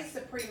 and... I used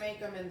to pre-make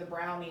them in the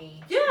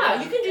brownie.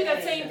 Yeah, you can do that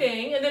egg. same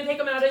thing and then take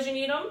them out as you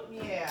need them.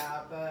 Yeah,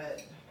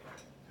 but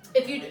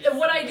If you,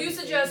 what I do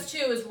suggest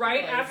too is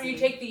right after you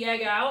take the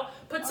egg out,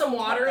 put some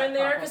water in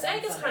there, because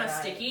egg is kind of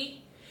sticky.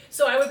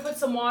 So I would put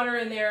some water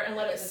in there and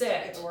let it just take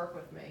it sit. to work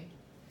with me.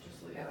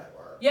 Just leave it at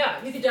work.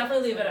 Yeah, you could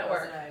definitely leave it at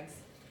work. Eggs.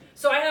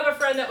 So I have a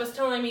friend that was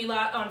telling me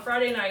on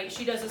Friday night,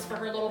 she does this for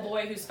her little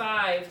boy who's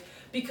 5,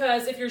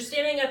 because if you're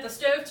standing at the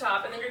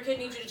stovetop and then your kid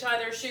needs you to tie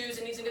their shoes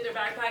and needs to get their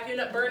backpack, you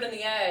end up burning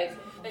the egg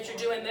that you're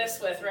doing this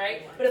with,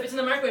 right? But if it's in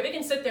the microwave, it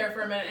can sit there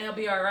for a minute and it'll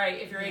be all right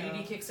if your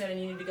ADD kicks in and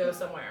you need to go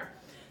somewhere.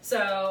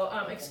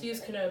 So,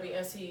 excuse Kenobi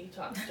as he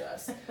talks to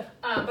us.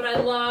 But I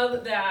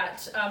love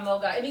that little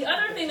guy. And the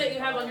other thing that you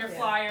have on your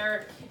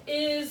flyer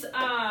is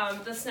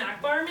the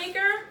snack bar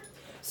maker.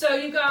 So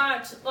you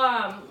got,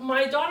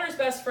 my daughter's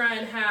best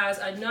friend has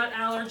a nut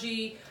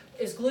allergy,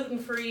 is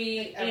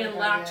gluten-free, and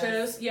Everybody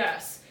lactose. is.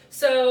 Yes.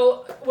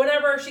 So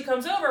whenever she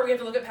comes over, we have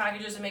to look at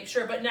packages and make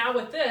sure. But now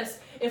with this,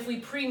 if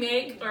we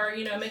pre-make or,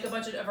 make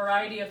a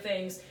variety of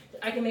things,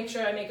 I can make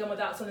sure I make them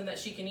without something that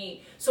she can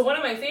eat. So one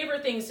of my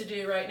favorite things to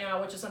do right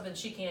now, which is something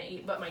she can't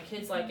eat, but my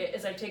kids like it,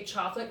 is I take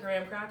chocolate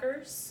graham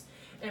crackers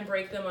and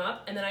break them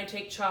up, and then I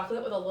take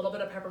chocolate with a little bit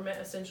of peppermint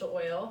essential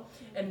oil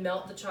and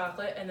melt the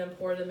chocolate and then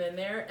pour them in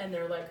there, and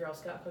they're like Girl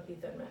Scout cookie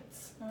Thin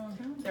Mints.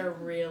 They're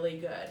really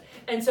good.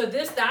 And so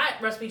that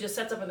recipe just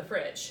sets up in the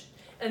fridge.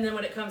 And then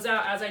when it comes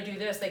out, as I do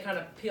this, they kind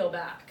of peel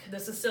back.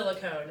 This is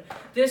silicone.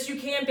 This you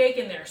can bake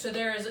in there. So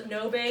there is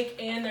no bake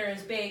and there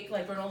is bake,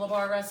 like granola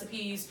bar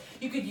recipes.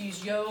 You could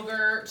use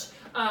yogurt.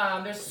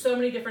 There's so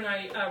many different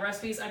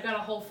recipes. I've got a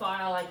whole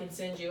file I can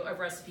send you of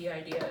recipe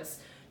ideas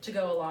to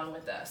go along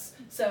with this.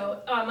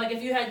 So like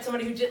if you had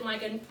somebody who didn't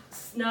like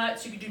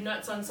nuts, you could do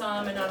nuts on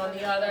some and not on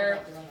the other.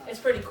 It's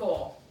pretty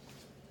cool.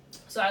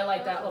 So I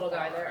like that little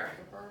guy there.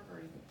 The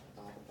burger, you can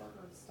put all the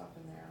burger stuff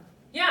in there.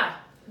 Yeah.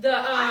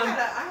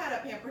 I had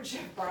a Pampered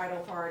Chef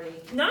bridal party.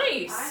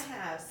 Nice. I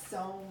have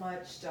so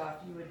much stuff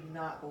you would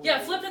not believe. Yeah,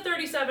 flip to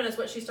 37 is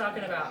what she's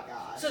talking Oh about. my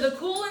gosh. So the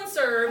cool and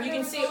serve, you I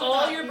can never see thought all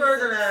about your using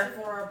burger. that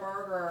for a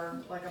burger,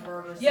 like a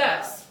burger.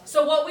 Yes. setup.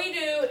 So what we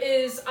do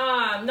is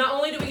not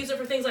only do we use it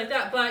for things like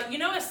that, but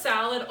a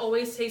salad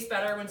always tastes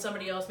better when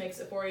somebody else makes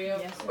it for you.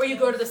 Yes, it Or you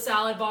go to does. the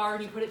salad bar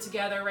and you put it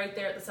together right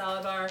there at the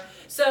salad bar.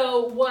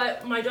 So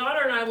what my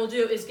daughter and I will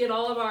do is get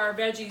all of our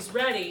veggies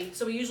ready.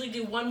 So we usually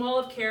do 1 wall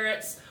of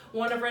carrots,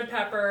 1 of red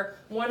pepper,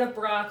 1 of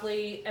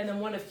broccoli, and then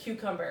 1 of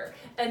cucumber.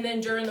 And then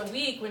during the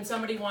week, when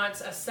somebody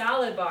wants a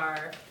salad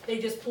bar, they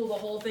just pull the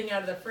whole thing out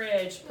of the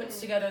fridge,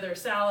 puts together their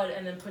salad,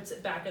 and then puts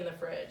it back in the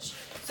fridge.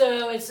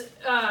 So it's,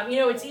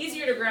 it's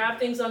easier to grab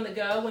things on the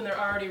go when they're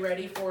already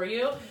ready for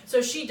you.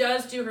 So she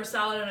does do her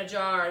salad in a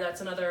jar.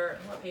 That's another,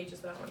 what page is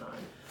that one on?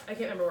 I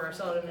can't remember where our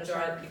salad in a That's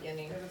right jar. at the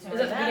beginning. Is that the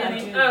That I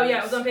beginning? do. Oh yeah,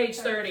 it was on page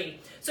 30.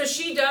 So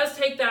she does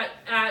take that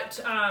at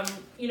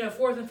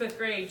 4th and 5th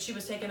grade. She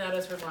was taking that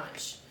as her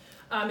lunch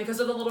because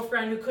of the little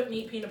friend who couldn't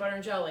eat peanut butter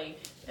and jelly,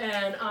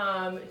 and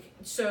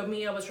so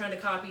Mia was trying to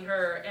copy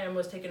her and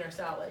was taking her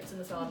salads in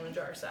the salad in a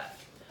jar set.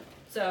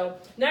 So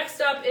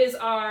next up is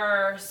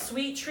our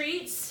sweet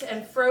treats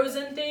and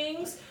frozen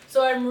things.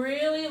 So I'm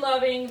really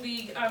loving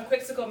the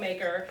Quixicle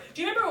maker.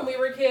 Do you remember when we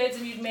were kids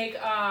and you'd make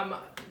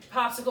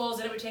popsicles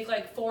and it would take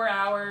like 4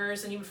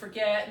 hours and you would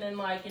forget and then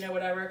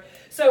whatever.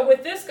 So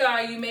with this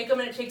guy, you make them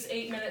and it takes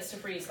 8 minutes to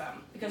freeze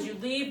them because you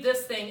leave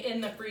this thing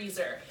in the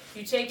freezer.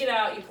 You take it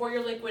out, you pour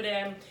your liquid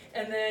in,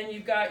 and then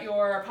you've got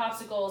your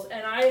popsicles,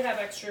 and I have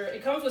extra,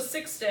 it comes with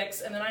 6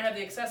 sticks, and then I have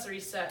the accessory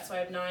set, so I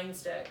have 9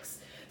 sticks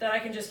that I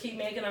can just keep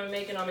making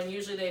them, and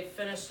usually they've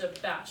finished a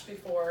batch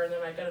before, and then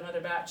I've got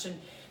another batch, and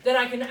then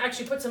I can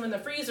actually put some in the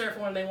freezer for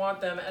when they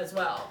want them as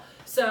well.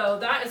 So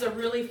that is a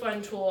really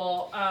fun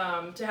tool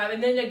to have.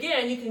 And then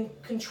again, you can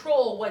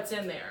control what's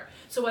in there.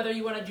 So whether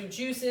you want to do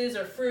juices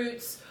or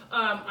fruits,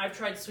 I've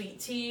tried sweet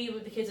tea.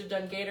 The kids have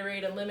done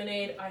Gatorade and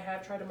lemonade. I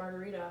have tried a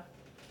margarita.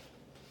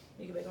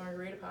 You can make a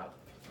margarita pop.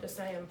 Just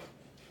saying.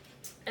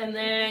 And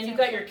then you've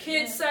got your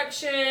kids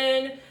section,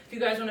 if you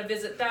guys want to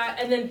visit that.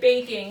 And then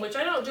baking, which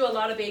I don't do a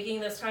lot of baking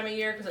this time of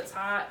year because it's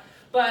hot.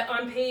 But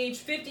on page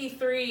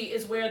 53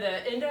 is where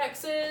the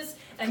index is,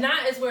 and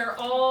that is where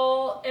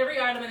every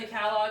item in the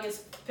catalog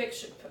is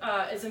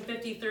in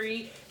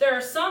 53. There are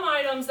some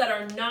items that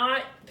are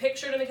not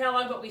pictured in the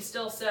catalog, but we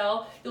still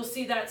sell. You'll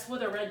see that's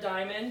with a red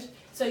diamond,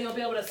 so you'll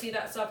be able to see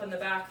that stuff in the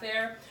back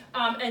there.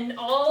 And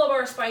all of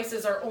our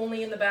spices are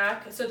only in the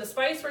back. So the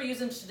spice we're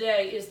using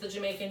today is the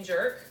Jamaican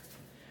jerk,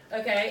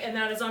 okay, and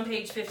that is on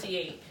page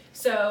 58.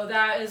 So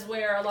that is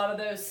where a lot of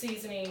those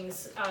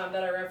seasonings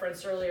that I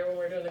referenced earlier when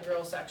we were doing the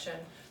grill section,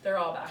 they're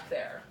all back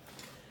there.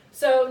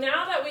 So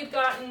now that we've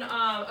gotten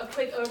a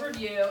quick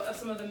overview of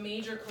some of the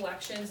major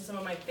collections and some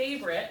of my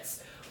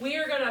favorites, we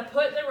are going to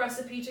put the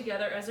recipe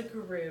together as a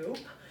group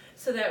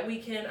so that we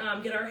can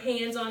get our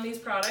hands on these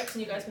products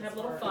and you guys can have a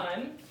little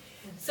fun.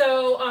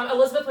 So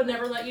Elizabeth would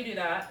never let you do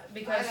that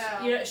because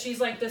she's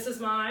like, this is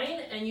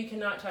mine and you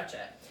cannot touch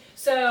it.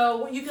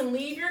 So you can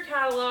leave your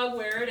catalog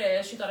where it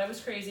is. She thought I was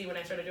crazy when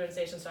I started doing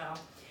station style.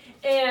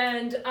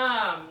 And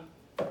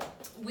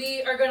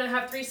we are going to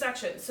have 3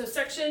 sections. So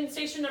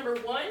station number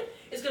 1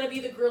 is going to be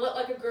the grill it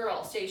like a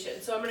girl station.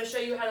 So I'm going to show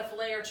you how to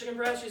fillet our chicken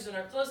breast using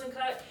our closing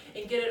cut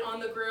and get it on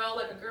the grill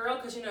like a girl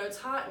because you know it's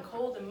hot and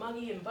cold and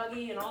muggy and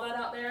buggy and all that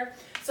out there.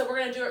 So we're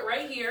going to do it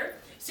right here.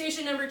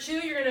 Station number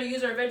 2, you're going to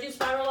use our veggie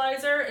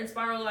spiralizer and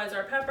spiralize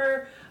our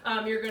pepper.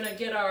 You're going to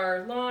get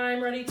our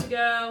lime ready to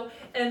go.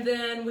 And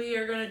then we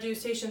are going to do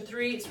station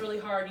 3. It's really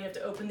hard. You have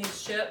to open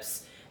these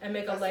chips and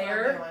make a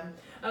layer.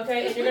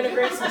 Okay, and you're going to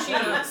grate some cheese.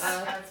 That's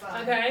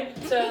fine. Okay,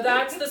 so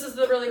this is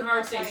the really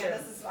hard station.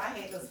 I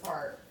hate this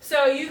part.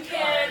 So you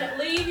can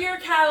leave your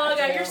catalog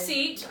at your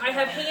seat. I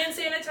have hand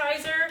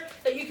sanitizer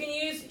that you can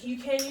use. You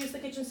can use the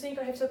kitchen sink.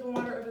 I have soap and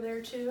water over there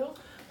too.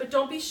 But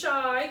don't be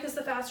shy because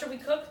the faster we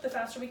cook, the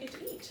faster we get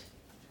to eat.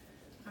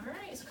 All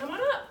right, so come on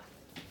up.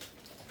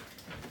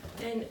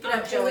 And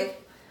Joey.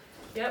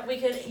 Yep,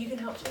 you can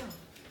help too.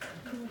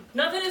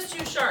 Nothing is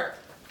too sharp.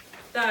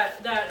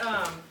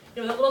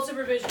 With a little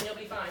supervision, you'll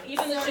be fine.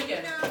 Even the chicken.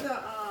 You know the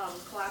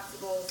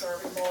collapsible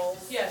serving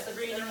bowls? Yes, the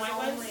green and white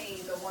ones. Only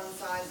the one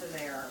size in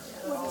there.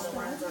 All the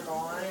ones are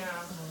gone. Yeah.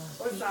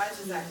 What size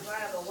is that? Because I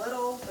have the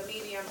little, the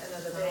medium, and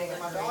then the big. And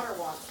my daughter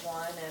wants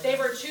one. And They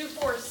were 2,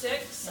 4,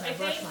 6, I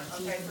think.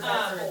 okay, so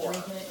that's 4.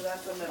 So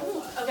that's the middle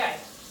one. Okay.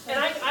 And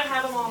I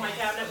have them all in my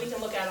cabinet. We can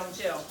look at them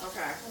too.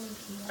 Okay.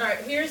 All right,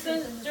 here's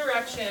the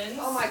directions.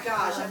 Oh my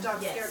gosh, that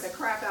dog scared the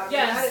crap out of me.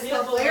 Yes, That is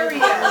beautiful.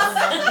 hilarious.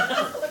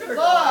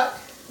 Look.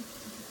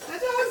 That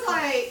dog's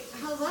like,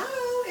 hello,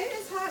 it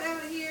is hot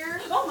out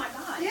here. Oh my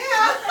god. Yeah.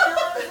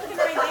 Look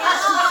right there.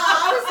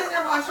 I was sitting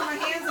there washing my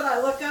hands and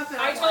I look up and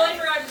I totally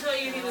forgot to tell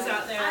you he was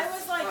out there. I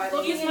was like Right.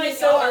 looking He's in my the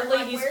so yard, ugly,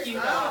 like, he's where's cute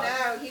the- dog.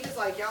 oh no, he was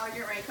like, y'all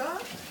get ready to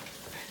cook?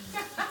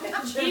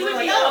 He would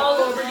be all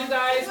over you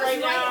guys was right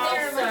right now,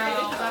 there in my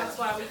so face. that's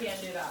why we can't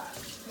do that.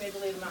 Maybe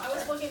leave him out I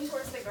was there. looking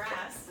towards the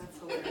grass. That's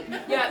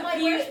hilarious. Yeah, Like,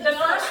 he, where's the the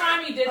first dog?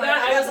 time he did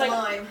that, I was like,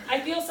 lime. I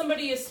feel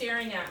somebody is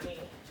staring at me.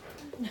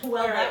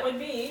 Well, All right. that would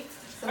be.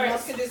 Someone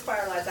else can do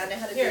spiralize. I know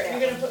how to Here, do that.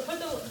 you're gonna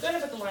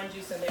put the lime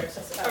juice in there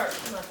since it's, or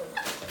not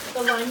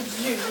the lime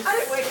juice. I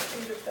didn't wait for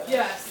you to finish.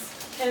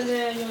 Yes, and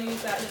then you'll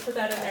use that, just put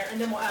that in there, and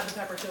then we'll add the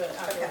pepper to it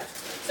afterwards.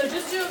 So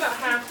just do about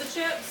half the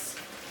chips,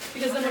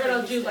 because then we're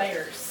gonna do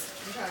layers.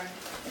 Okay.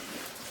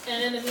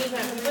 And in the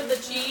meantime, we put the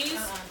cheese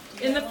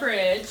in the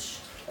fridge.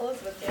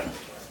 Elizabeth,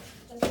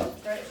 yeah.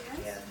 Right,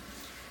 yeah.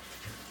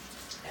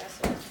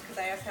 Because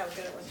I asked how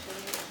good it was.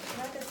 She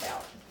tried this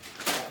out.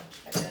 So,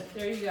 I did.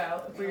 There you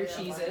go, for your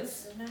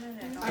cheeses. No.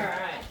 All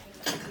right.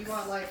 You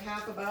want like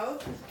half of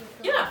both?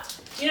 Yeah,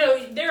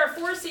 there are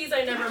 4 C's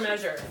I never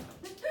measure.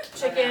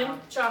 Chicken,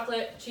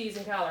 chocolate, cheese,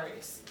 and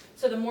calories.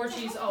 So the more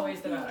cheese,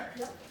 always the better.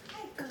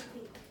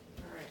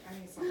 Alright, I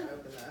need someone to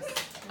open this.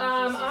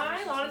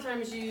 I a lot of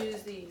times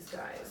use these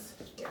guys.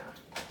 Yeah.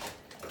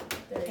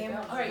 There you go.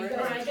 All right, you guys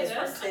want to get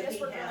this? I guess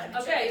we're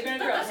good. Okay, you're gonna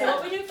grill. So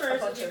what we do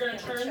first is you're gonna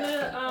turn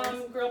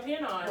the grill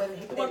pan on. When We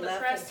they want the left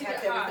press and to get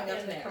packed hot everything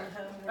up in and come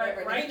there.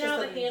 home. Right now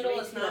the handle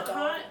is not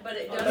hot, but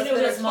it does. You know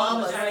his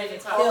mama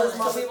it's hot. kills So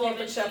mama's we will paper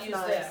eventually chef use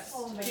knives. this.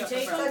 Oh my You God.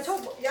 take So I them.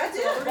 told, yeah, I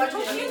did. So what we're I gonna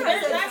told do you, is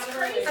I said, that's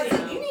crazy. I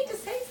said, you need to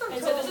say something.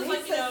 And so this is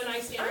like, He said, a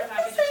nice standard I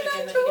package of said chicken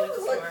I that you get at the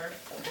told, store.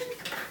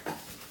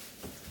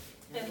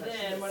 And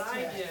then what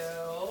I do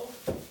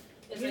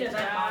is I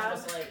that mom dab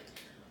was like,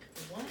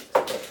 what?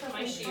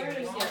 my shears.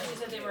 Yeah, she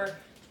said they were,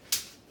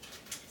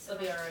 they'll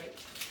be alright.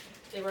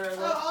 They were a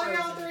little Oh, all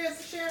y'all frozen. 3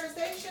 is sharing a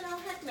station? Oh,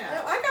 heck no.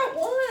 No, I got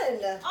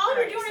one. All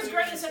you're Alright, doing so is you're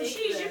grating gonna some take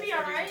cheese. this, You'll be they're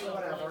alright. gonna be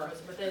Whatever.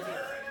 frozen, but they'll be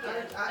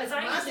alright. As My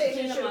I used to station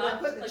clean them should have been up,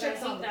 putting the like I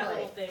chips on heat the that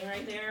little plate. thing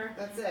right there.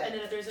 That's And it.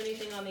 then if there's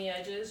anything on the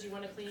edges you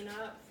wanna clean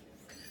up,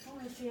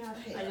 I just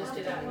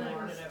do that and then I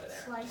put it over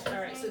there.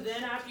 Alright, so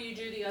then after you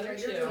do the other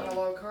You're two, doing a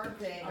low carb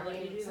thing. I'll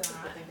let you do Some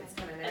people that. think it's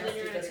kinda and then nasty,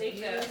 you're gonna but take if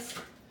you this.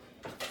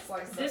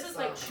 slice This up is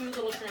like some.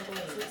 2 little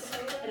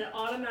trampolines, and it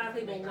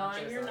automatically will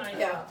line your knife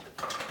Yeah. up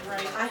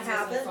right. I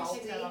haven't.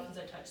 You see how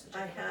often I touch the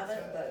I chicken?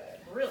 haven't, but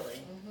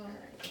Really? Mhm.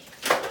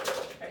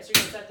 Alright, so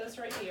you're gonna set this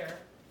right here.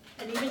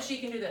 And even she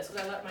can do this,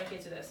 because I let my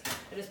kids do this.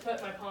 I just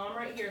put my palm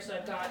right here so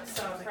I've got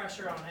some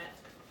pressure on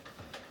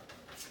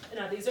it.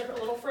 Now these are a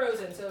little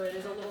frozen, so it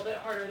is a little bit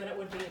harder than it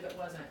would be if it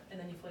wasn't. And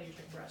then you fill your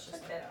chicken breast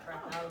just Took like that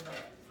that. crap out of the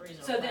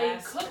freezer. So they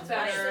last cook and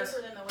better.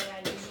 Nicer than the way I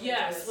usually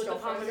Yes, do with it. the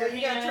palm of Yeah, your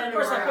you gotta hand. turn Of it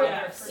course, I around. put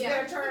yes. You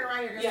gotta turn it around,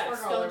 you're gonna Yes,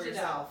 squirt all don't over do that.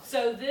 yourself.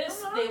 So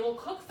this, they will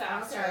cook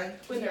faster Okay.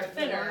 when they're Yeah,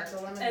 thinner. the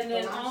lemon- And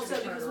then the lime also,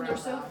 should be because turned when they're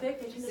so around. thick,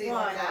 they tend to See,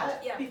 dry like out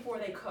that? Yeah. before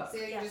they cook. See,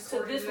 you Yeah. just So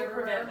squirted this it will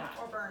everywhere. prevent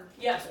that. Or burn.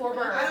 Yes, or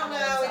burn. I don't on one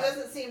know, it side.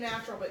 doesn't seem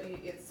natural, but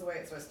it's the way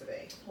it's supposed to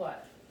be.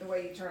 What? The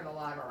way you turn the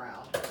lime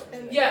around.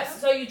 Yes,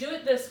 so you do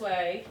it this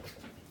way.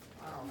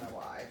 I don't know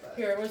why, but.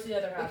 Here, where's the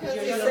other half? Because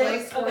You're it's gonna the look-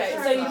 way Okay,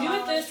 it's so you squirted do it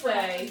out. this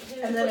way,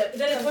 And then it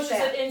then it comes pushes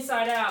back. it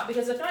inside out,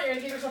 because if not, you're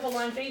gonna give yourself a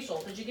lime facial.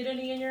 Did you get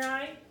any in your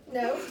eye?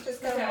 No,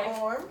 just got my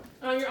Okay. arm.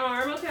 On your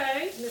arm,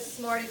 okay. Miss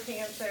Smarty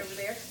Pants over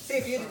there. See,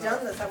 if you'd have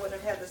done this, I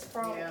wouldn't have had this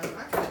problem. Yeah,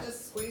 I could've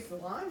just squeezed the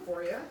lime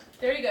for you.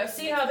 There you go.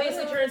 See how it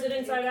basically turns it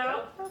inside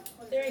out?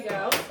 There you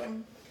go.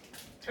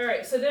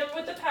 Alright, so then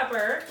with the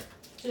pepper,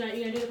 Jeanette,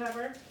 you gonna do the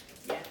pepper?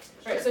 Yeah.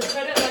 Alright, so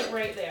cut it like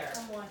right there.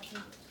 I'm watching.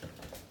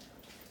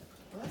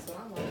 Well, that's what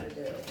I wanted to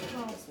do.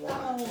 Just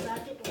Oh, watch.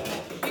 back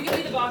it You can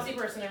be the bossy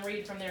person and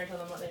read from there and tell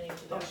them what they need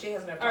to Oh, do. she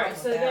has no problem Alright,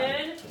 with so that.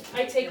 then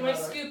I take my Your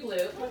mother. scoop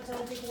loop What,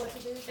 tell people what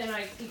to do?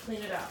 and you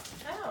clean it out.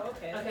 Oh,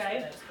 okay. Okay.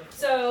 That's good.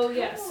 So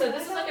yes, so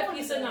this is like a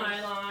piece of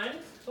nylon.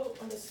 Oh,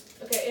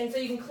 okay, and so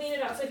you can clean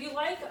it out. So if you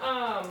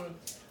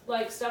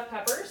like stuffed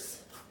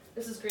peppers,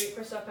 this is great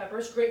for stuffed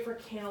peppers. Great for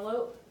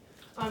cantaloupe.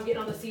 Getting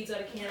all the seeds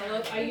out of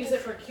cantaloupe. I use it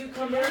for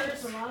cucumbers.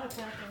 There's a lot of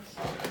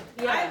peppers.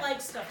 Yeah. I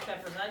like stuffed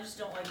peppers, I just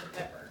don't like the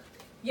pepper.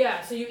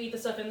 Yeah. So you eat the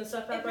stuff in the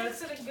stuffed It peppers.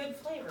 makes it a good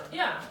flavor.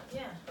 Yeah.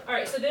 Yeah. All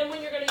right. So then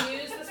when you're gonna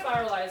use the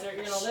spiralizer,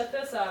 you're gonna lift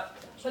this up,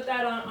 put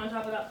that on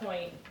top of that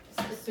point.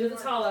 Since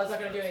it's hollow, it's not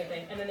gonna do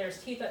anything. And then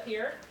there's teeth up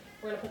here.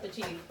 We're gonna put the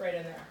teeth right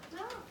in there.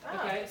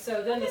 Okay.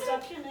 So then the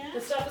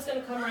stuff is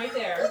gonna come right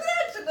there. Look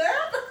at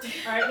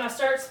Jeanette! All right. Now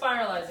start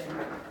spiralizing.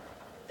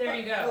 There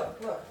you go.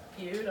 Look, look.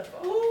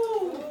 Beautiful.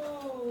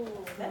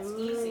 Ooh, that's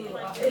easy. Isn't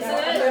Now,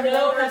 it? no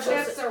No, more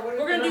chips or what?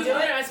 we're gonna do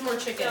add some more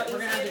chicken. We're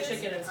gonna add the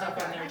chicken and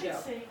stuff on there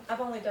too. I've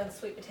only done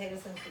sweet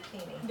potatoes and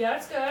zucchini. Yeah,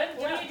 that's good.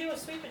 What Yeah. do you do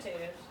with sweet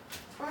potatoes?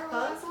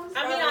 Spiralize them?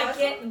 I mean, I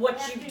get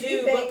what you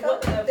do, but bake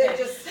what, them. They're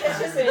okay. just, it's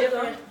just a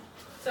different.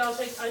 So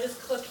I just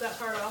clip that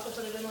part off and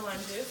put it in the lime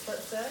juice. Let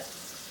it sit.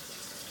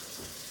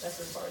 That's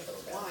as far as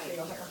it'll go.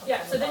 Why?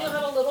 Yeah. So then you'll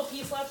have a little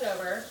piece left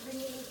over.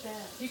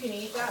 You can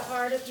eat that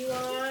part if you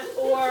want,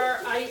 or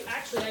I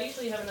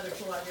usually have another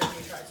tool out here for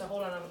you to try. So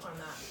hold on that.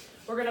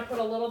 We're gonna put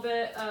a little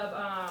bit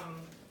of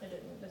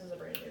this is a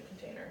brand new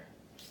container.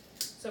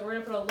 So we're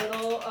gonna put a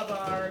little of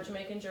our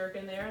Jamaican jerk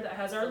in there that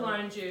has our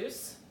lime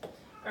juice.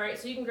 All right,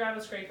 so you can grab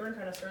a scraper and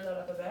kind of stir that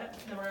up a bit.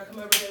 And we're gonna come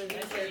over to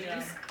these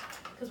ladies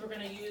because we're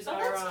gonna use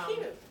our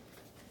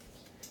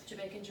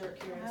Jamaican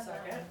jerk here in a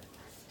second.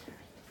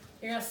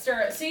 You're gonna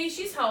stir it. See,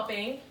 she's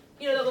helping.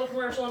 You know that little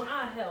commercial and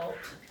I helped.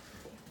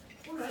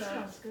 That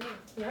sounds good.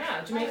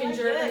 Yeah, Jamaican like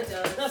jerk. it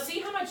does. Now see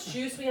how much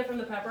juice we have from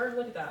the pepper?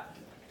 Look at that.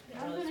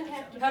 I'm gonna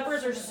have to.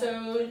 Peppers are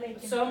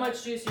so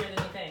much juicier than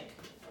you think.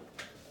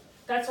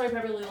 That's why I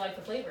probably like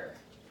the flavor.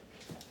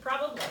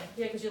 Probably.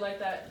 Yeah, because you like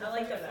that. I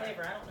like the there.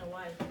 flavor, I don't know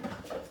why.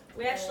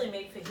 We actually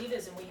make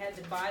fajitas and we had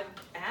to buy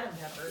Adam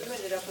peppers. You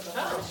ended up with a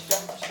Oh.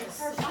 hundred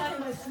Her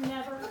son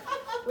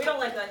was We don't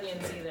like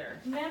onions either.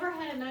 never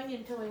had an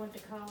onion until he went to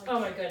college. Oh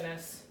my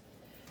goodness.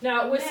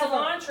 Now with Never.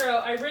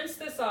 cilantro, I rinse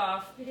this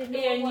off, You didn't know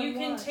and what you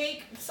one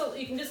can was.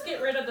 you can just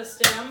get rid of the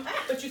stem,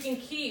 but you can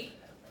keep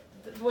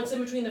what's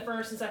in between the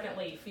first and second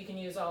leaf. You can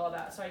use all of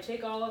that. So I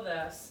take all of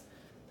this.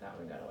 That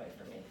one got away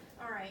from me.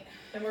 All right.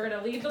 And we're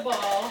gonna leave the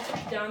ball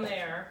down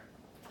there.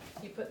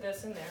 You put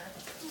this in there.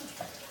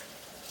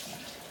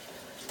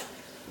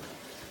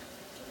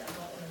 I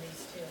bought one of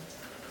these too.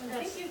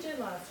 I think you did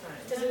last time.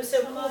 Because it was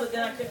so cool, but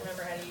then I couldn't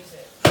remember how to use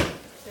it.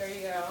 There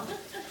you go.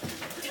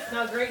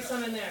 Now grate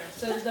some in there.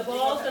 So the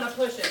ball's gonna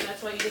push it.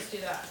 That's why you just do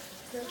that.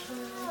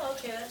 Oh,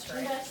 okay, that's And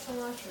right. that's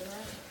cilantro,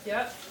 right?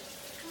 Yep.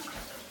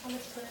 How much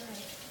is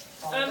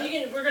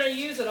that? We're gonna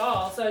use it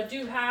all. So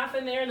do half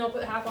in there, and they'll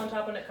put half on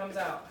top when it comes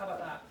out. How about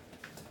that?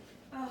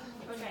 Oh,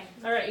 okay.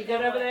 All right, you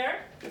good over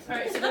there? All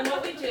right. So then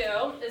what we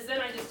do is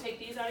then I just take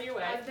these out of your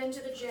way. I've been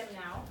to the gym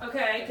now.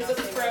 Okay, because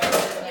it's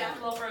frozen. Yeah. A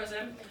little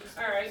frozen.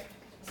 All right.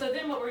 So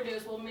then what we're gonna do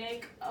is we'll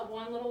make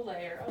one little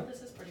layer. Oh,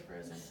 this is pretty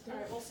frozen. All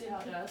right, we'll see how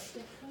it does.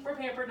 We're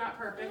pampered, not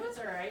perfect. It's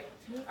all right.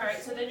 All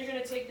right. So then you're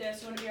gonna take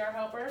this. You want to be our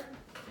helper?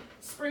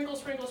 Sprinkle,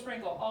 sprinkle,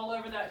 sprinkle all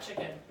over that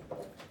chicken.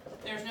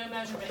 There's no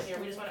measurement here.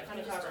 We just want it kind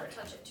You of just covered.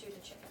 don't touch it to the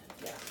chicken.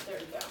 Yeah. There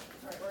you go.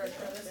 All right. We're gonna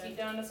turn this heat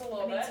down just a I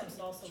little made bit.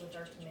 some salsa with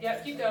our tomatoes.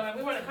 Yep. Keep going.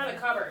 We want it kind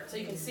of covered so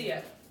you can see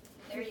it.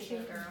 There you go,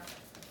 girl.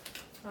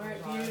 All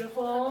right.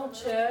 Beautiful.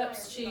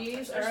 Chips,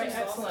 cheese. All right. There's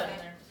some salsa Excellent. in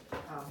there.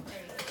 Oh.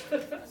 There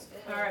you go. That's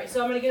good. All right.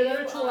 So I'm gonna get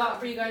another tool out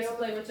for you guys to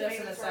play with this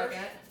in a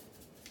second.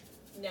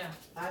 No,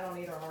 I don't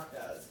either, Mark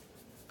does.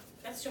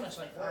 that's too much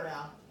like Or work.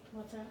 no.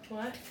 What's that?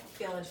 What?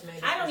 Feeling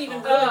tomatoes. I don't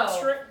even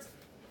Oh.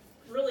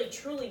 really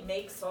truly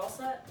make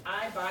salsa.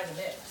 I buy the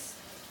mix.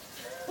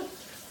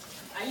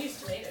 I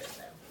use tomatoes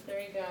though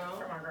There you go.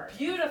 from our garden.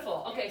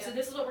 Beautiful. Okay, so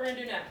this is what we're gonna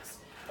do next.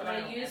 I'm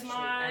gonna use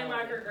my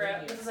micro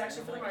grip. This is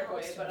actually for the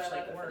microwave, but I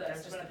like it for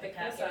this. I'm gonna pick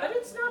this up. But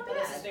it's not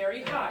This is bad.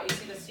 very hot. You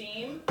see the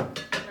steam? We're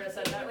gonna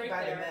set that right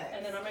there,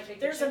 and then I'm gonna take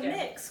the There's a chicken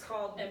mix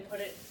called, and put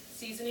it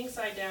seasoning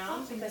side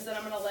down, because then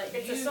I'm gonna let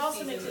It's you a salsa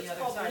season mix. the It's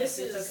other called side. If it's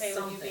Mrs. okay with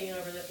you something. being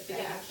over the, if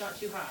it's not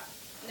too hot.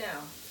 no,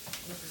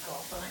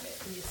 I'll find it.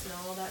 Can you smell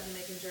all that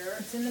Jamaican jerk?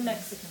 it's in the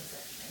Mexican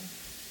section.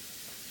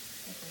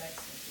 It's the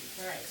Mexican piece.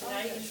 All right, so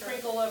now you can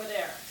sprinkle over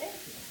there.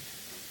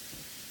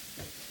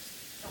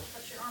 Don't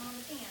touch your arm on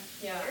the pan.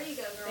 Yeah. There you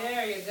go, girl.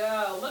 There you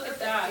go. Look at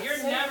that. You're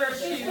It's never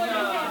so too She's gonna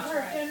have young.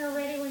 her dinner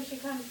ready when she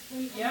comes.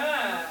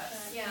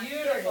 Yes. Yeah.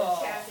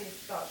 Beautiful. Cassie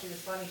thought she was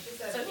funny. She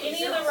said. So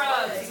any of the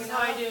rubs, this is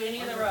how I do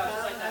any of the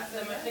rubs, like that.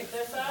 Then I'm gonna pick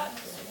this up.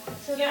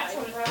 So Yeah, that's you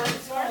a would rub. rub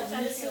it smart.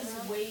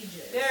 Mrs.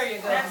 Wages. There you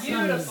go. That's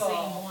not the Beautiful.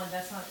 same one,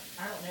 that's not,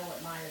 I don't know what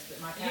mine is,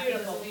 but my copy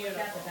Beautiful, doesn't look like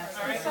that, but that's.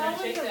 All right, It's I'm gonna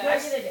always take a this.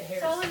 breast- Regular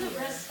It's always a Harris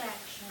breast Teeter.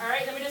 action. All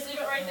right, let me just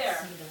leave it right there.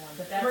 See the one,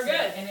 but that's We're it.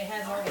 good. And it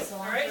has all the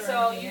cilantro. All right, so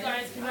and you everything.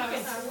 guys can have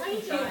a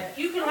Try it.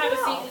 you can have a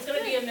seat. It's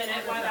gonna be a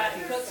minute while that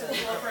cooks and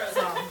it's a little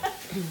frozen.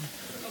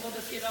 And we'll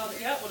just get all the,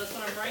 yep, we'll just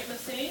put them right in the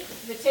sink.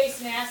 If it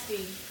tastes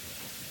nasty,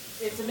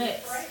 it's a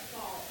mix.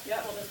 Yep,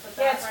 we'll just put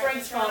Yeah, that it's right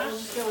in Frank's the fault, trash.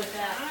 we'll just go with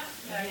that.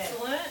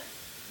 Excellent.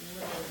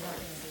 Literally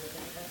nothing to do with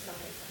it, that's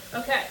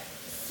not. Okay,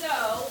 so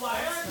while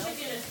our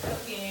chicken is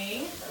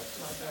cooking,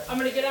 I'm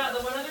gonna get out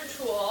the one other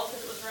tool,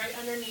 because it was right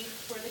underneath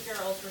where the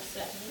girls were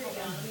sitting. Hold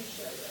on, let me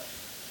show you.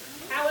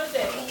 How is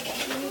it?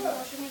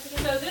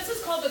 So this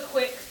is called the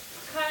quick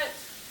cut,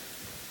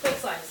 quick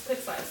slice.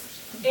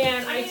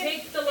 And I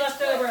take the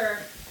leftover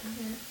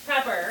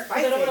pepper,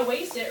 because I don't wanna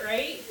waste it,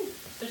 right?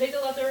 So take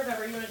the leftover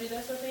pepper, you wanna do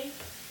this with me?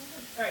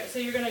 Alright, so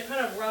you're gonna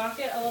kind of rock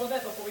it a little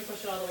bit before we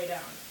push it all the way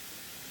down.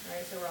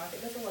 Alright, so rock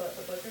it just a little bit,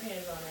 put both your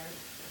hands on there.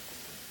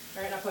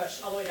 Alright, now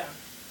push, all the way down.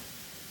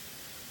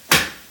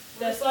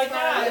 Just like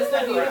that, isn't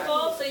that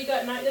beautiful? So you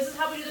got, this is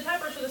how we do the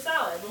peppers for the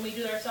salad. When we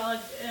do our salad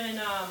in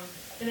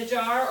a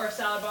jar or a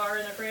salad bar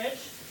in the fridge,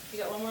 you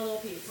got one more little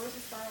piece. Where's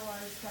the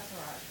spiralized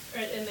pepperoni?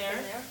 Right in there.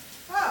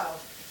 Oh.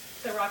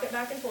 So rock it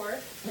back and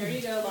forth. There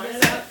you go, line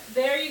it up.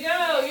 There you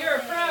go, you're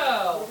a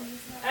pro.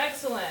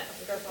 Excellent.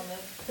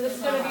 So this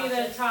is gonna be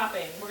the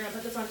topping. We're gonna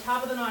put this on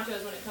top of the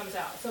nachos when it comes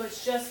out. So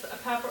it's just a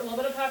pepper, a little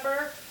bit of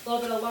pepper, a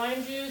little bit of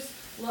lime juice,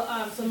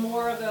 some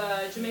more of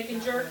the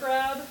Jamaican jerk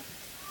rub.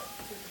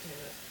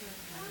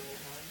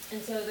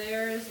 And so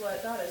there's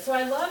what that is. So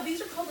I love,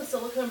 these are called the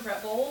silicone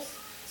prep bowls.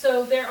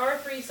 So there are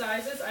 3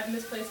 sizes. I've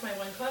misplaced my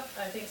 1 cup.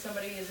 I think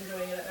somebody is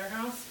enjoying it at their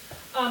house.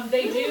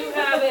 They do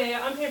have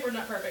I'm pampered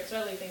not perfect,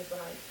 so I leave things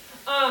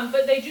behind.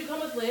 But they do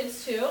come with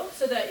lids too,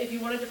 so that if you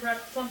wanted to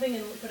prep something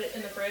and put it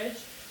in the fridge,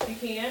 you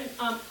can.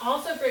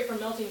 Also great for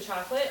melting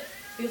chocolate,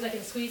 because I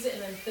can squeeze it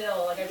and then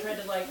fill. Like I tried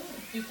to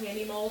do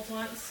candy molds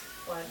once.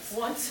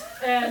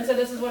 And so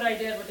this is what I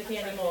did with the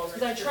candy molds.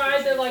 Because I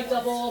tried the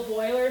double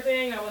boiler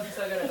thing, I wasn't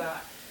so good at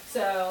that.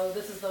 So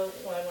this is the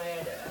one way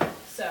I did it.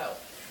 So,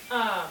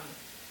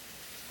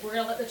 we're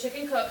gonna let the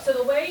chicken cook. So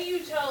the way you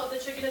tell if the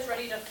chicken is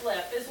ready to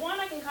flip is one,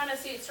 I can kind of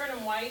see it's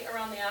turning white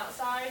around the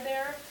outside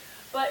there.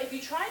 But if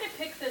you try to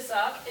pick this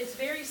up, it's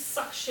very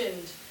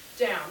suctioned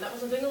down. That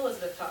was something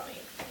Elizabeth taught me,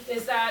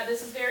 is that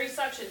this is very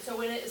suctioned. So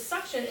when it is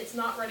suctioned, it's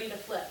not ready to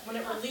flip. When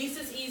it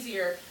releases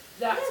easier,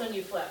 that's when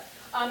you flip.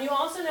 You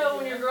also know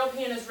when your grill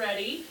pan is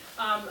ready,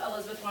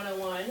 Elizabeth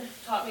 101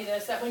 taught me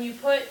this, that when you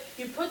put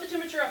the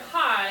temperature up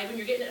high, when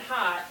you're getting it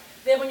hot,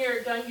 then when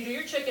you're done, you do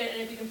your chicken,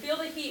 and if you can feel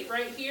the heat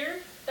right here,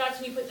 that's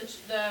when you put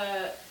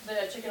the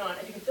chicken on.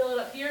 If you can feel it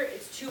up here,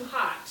 it's too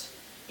hot.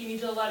 You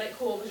need to let it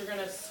cool because you're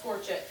going to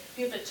scorch it. If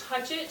you have to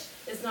touch it,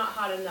 it's not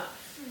hot enough.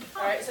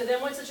 Alright, so then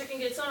once the chicken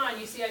gets on,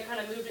 you see I kind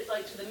of moved it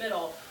to the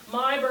middle.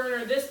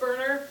 This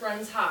burner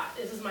runs hot.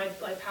 This is my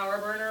power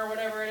burner or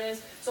whatever it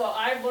is. So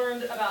I've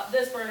learned about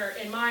this burner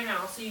in my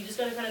house, so you just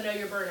got to kind of know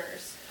your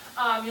burners.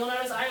 You'll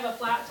notice I have a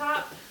flat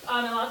top.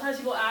 A lot of times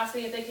people ask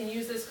me if they can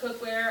use this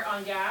cookware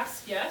on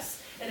gas.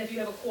 Yes. And if you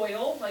have a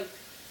coil,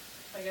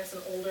 I guess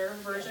an older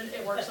version,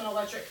 it works on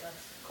electric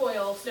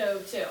coil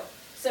stove too.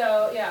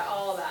 So yeah,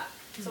 all of that.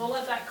 So we'll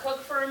let that cook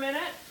for a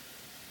minute.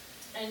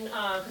 And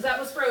because that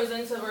was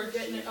frozen, so we're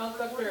getting it all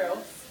cooked through.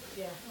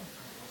 Yeah.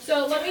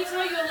 So let me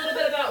tell you a little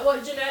bit about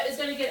what Jeanette is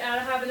going to get out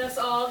of having us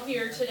all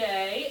here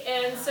today.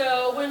 And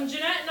so when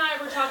Jeanette and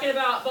I were talking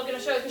about booking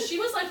a show, because she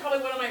was probably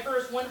one of my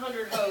first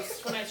 100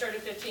 hosts when I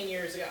started 15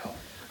 years ago.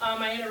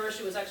 My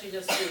anniversary was actually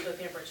just this week with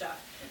Pampered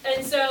Chef.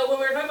 And so when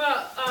we were talking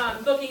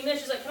about booking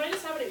this, she's like, "Can I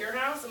just have it at your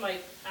house?" I'm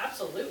like,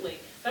 "Absolutely,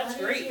 that's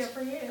great." Easier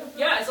for you.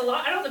 Yeah, it's a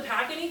lot. I don't have to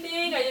pack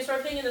anything. I just throw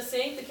everything in the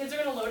sink. The kids are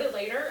going to load it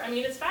later. I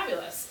mean, it's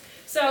fabulous.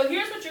 So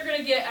here's what you're going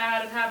to get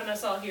out of having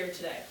us all here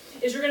today,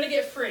 is you're going to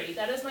get free.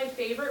 That is my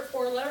favorite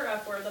 4-letter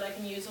F word that I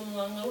can use on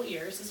long little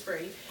ears, is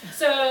free.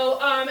 So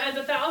at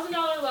the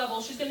 $1,000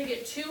 level, she's going to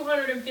get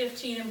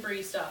 $215 in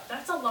free stuff.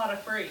 That's a lot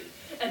of free.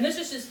 And this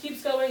just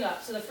keeps going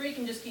up, so the free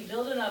can just keep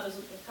building up as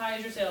high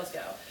as your sales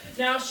go.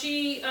 Now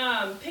she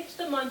picked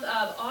the month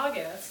of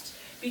August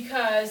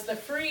because the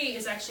free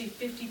is actually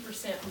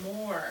 50%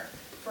 more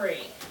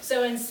free.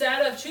 So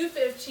instead of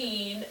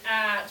 $215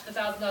 at the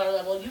 $1,000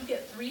 level, you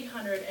get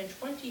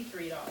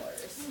 $323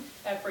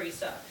 at free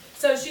stuff.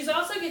 So she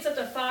also gets up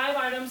to 5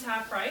 items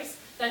half price.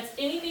 That's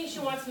anything she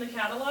wants in the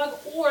catalog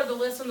or the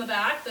list on the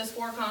back, those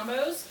 4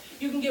 combos.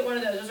 You can get one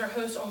of those. Those are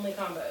host only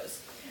combos.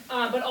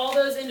 But all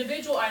those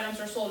individual items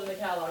are sold in the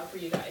catalog for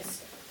you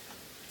guys.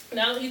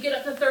 Now you get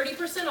up to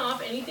 30%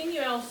 off anything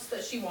else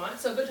that she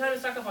wants. So good time to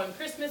stock up on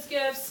Christmas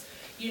gifts,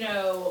 you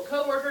know,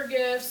 coworker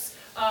gifts,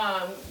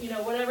 you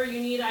know, whatever you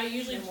need. I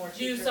usually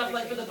do stuff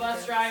like for the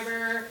bus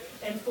driver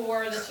and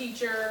for the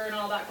teacher and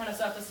all that kind of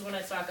stuff. This is when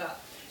I stock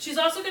up. She's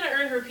also going to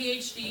earn her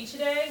PhD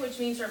today, which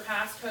means her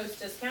past host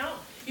discount.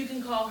 You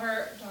can call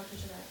her Dr.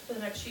 Jeanette for the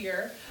next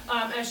year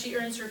as she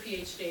earns her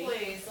PhD.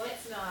 Please,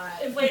 let's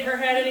not. Inflate her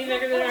head any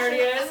bigger than it already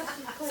is.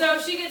 So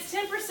she gets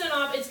 10%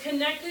 off. It's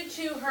connected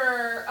to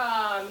her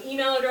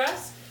email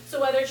address. So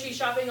whether she's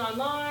shopping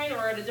online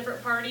or at a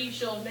different party,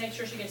 she'll make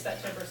sure she gets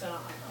that 10%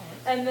 off.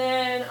 And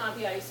then,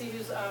 yeah, you see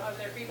who's over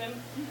there creeping?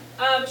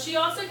 She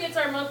also gets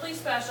our monthly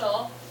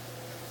special.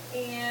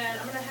 And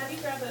I'm going to have you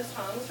grab those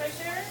tongs right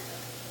there.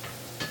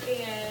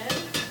 And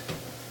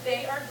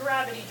they are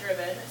gravity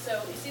driven.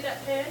 So you see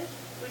that pin?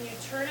 When you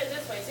turn it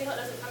this way, see how it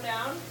doesn't come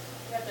down?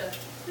 You have to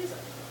squeeze it.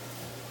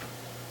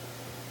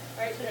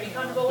 Alright, so are you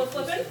comfortable with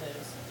flipping?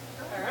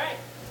 Alright.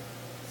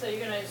 So you're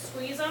going to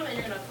squeeze them and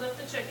you're going to flip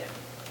the chicken.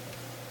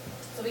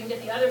 So we can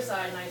get the other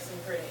side nice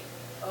and pretty.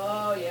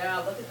 Oh yeah,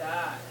 look at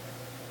that.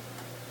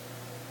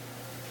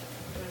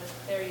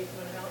 There you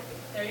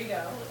go.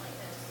 Hold it like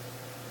this.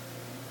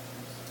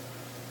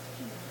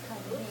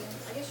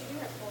 Oops. I guess you do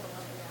have to hold them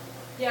up and down.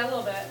 Yeah, a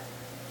little bit.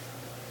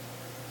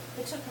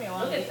 It took me a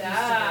while Look to at get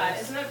that.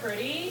 used to Isn't that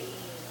pretty?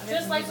 this.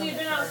 Just like we've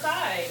been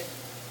outside.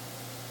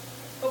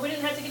 But we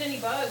didn't have to get any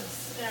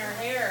bugs in our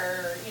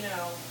hair or, you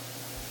know,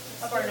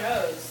 up our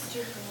nose.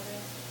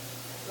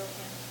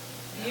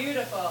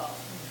 Beautiful.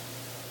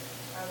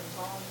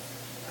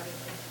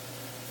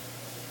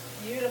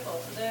 Beautiful.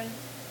 So then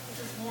this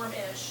is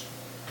warm-ish.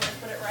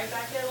 Just put it right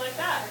back in like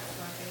that.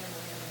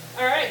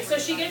 Alright, so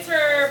she gets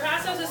her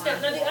past host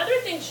discount. Now the other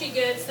thing she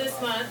gets this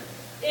month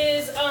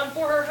is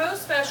for her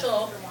host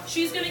special,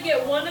 she's going to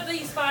get one of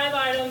these 5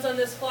 items on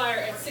this flyer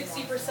at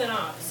 60%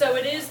 off. So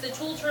it is the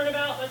tool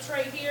turnabout that's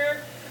right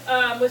here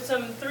with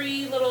some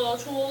 3 little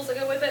tools that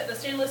go with it, the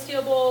stainless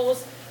steel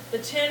bowls, the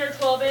 10 or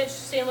 12-inch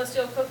stainless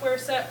steel cookware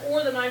set,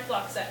 or the knife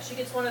block set. She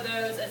gets one of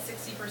those at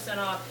 60%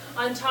 off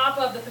on top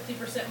of the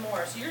 50%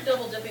 more. So you're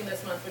double dipping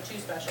this month with 2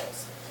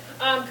 specials.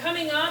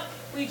 Coming up,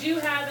 we do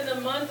have in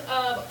the month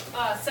of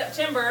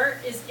September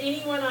is any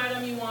one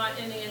item you want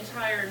in the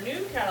entire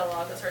new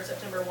catalog that starts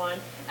September 1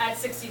 at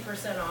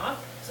 60%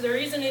 off. So there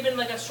isn't even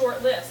like a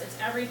short list. It's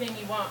everything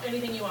you want,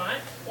 anything you want,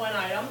 one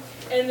item.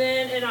 And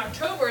then in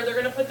October, they're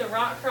going to put the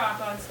rock crock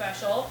on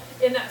special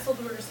in that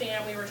silver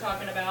stand we were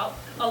talking about,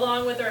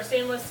 along with our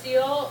stainless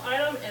steel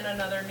item and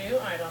another new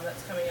item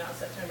that's coming out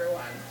September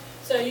 1.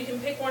 So you can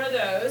pick one of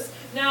those.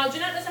 Now,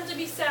 Jeanette doesn't have to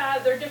be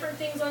sad. There are different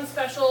things on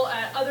special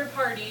at other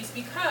parties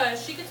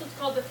because she gets what's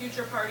called the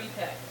future party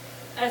pick.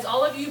 As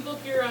all of you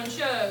book your own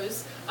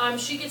shows,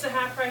 she gets a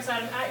half price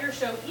item at your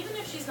show even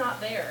if she's not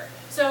there.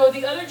 So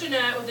the other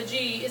Jeanette with the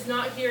G is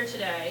not here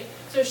today.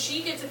 So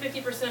she gets a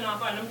 50%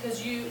 off item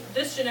because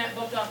this Jeanette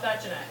booked off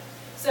that Jeanette.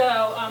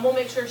 So we'll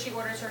make sure she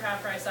orders her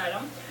half price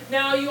item.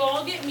 Now you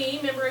all get me.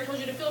 Remember I told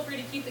you to feel free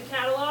to keep the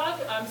catalog.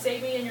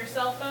 Save me in your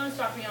cell phone.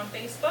 Stalk me on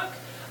Facebook.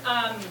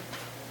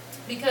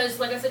 Because,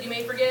 like I said, you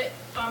may forget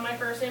my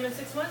first name in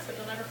 6 months, but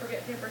you'll never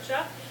forget Pampered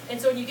Chef. And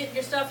so when you get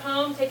your stuff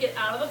home, take it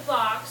out of the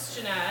box,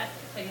 Jeanette.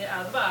 Take it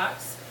out of the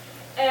box.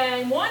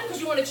 And 1,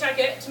 because you want to check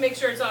it to make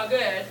sure it's all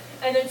good.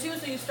 And then 2,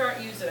 so you start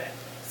using it.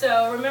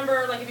 So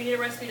remember, like if you need a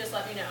recipe, just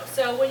let me know.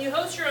 So when you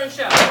host your own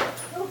show,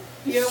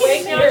 you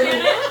awake now,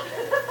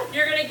 Janet?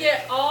 You're going to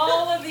get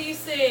all of these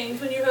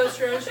things when you host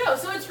your own show.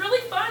 So it's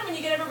really fun when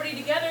you get everybody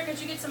together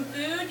because you get some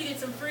food, you get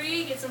some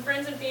free, you get some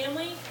friends and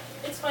family.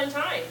 It's fun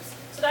times.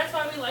 So that's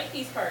why we like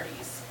these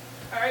parties.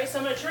 Alright, so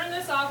I'm going to turn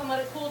this off and let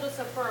it cool just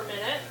up for a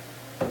minute.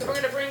 And we're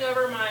going to bring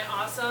over my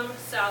awesome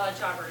salad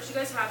choppers. You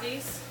guys have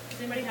these? Does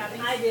anybody have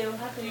these? I do.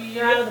 Do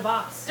They're out of the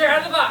box. They're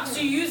out of the box.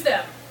 Do you use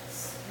them?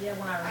 Yeah,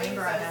 when I use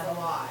I have those a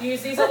lot. You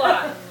use these a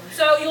lot.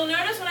 So you'll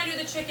notice when I do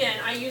the chicken,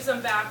 I use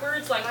them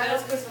backwards like I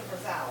this. don't use them for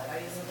salad. I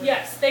use them for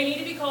Yes, they need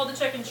to be called the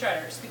chicken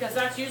shredders because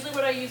that's usually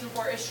what I use them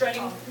for is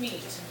shredding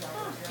meat.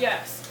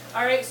 Yes.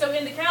 Alright, so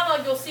in the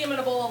catalog you'll see them in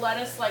a bowl of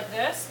lettuce like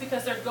this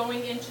because they're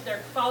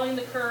following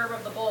the curve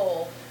of the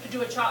bowl to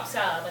do a chopped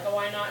salad, like a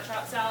why not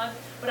chopped salad.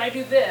 But I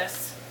do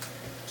this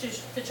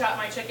to chop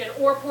my chicken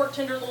or pork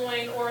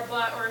tenderloin or a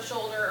butt or a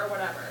shoulder or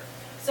whatever.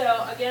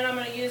 So again, I'm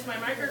going to use my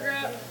micro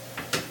grip,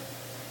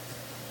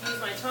 use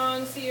my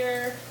tongs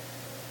here.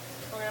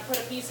 We're going to put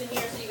a piece in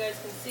here so you guys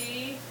can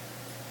see.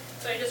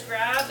 So I just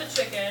grab the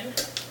chicken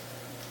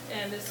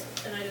and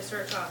I just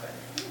start chopping.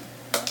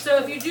 So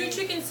if you do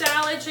chicken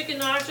salad, chicken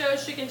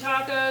nachos, chicken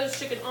tacos,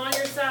 chicken on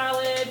your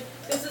salad,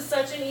 this is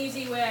such an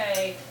easy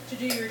way to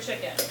do your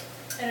chicken.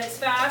 And it's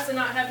fast and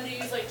not having to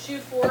use like 2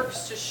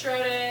 forks to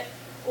shred it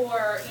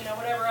or, you know,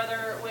 whatever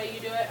other way you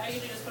do it. I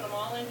usually just put them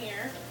all in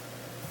here.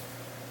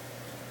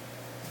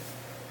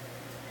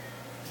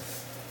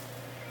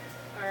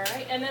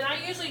 Alright, and then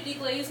I usually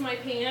deglaze my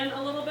pan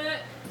a little bit.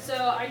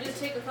 So I just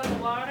take a cup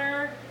of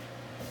water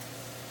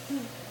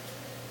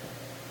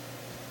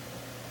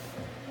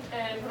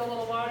and put a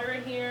little water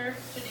in here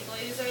to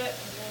deglaze it.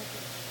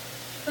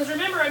 Because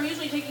remember, I'm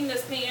usually taking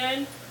this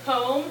pan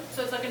home,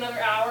 so it's like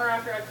another hour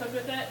after I've cooked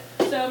with it.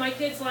 So my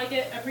kids like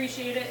it,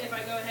 appreciate it if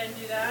I go ahead and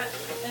do that.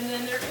 And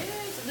then there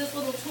is this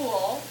little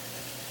tool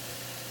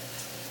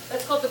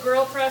that's called the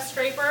Grill Press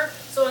Scraper.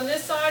 So on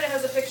this side it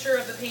has a picture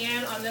of the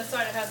pan, on this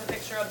side it has a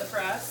picture of the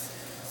press.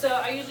 So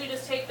I usually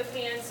just take the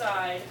pan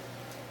side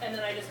and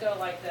then I just go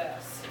like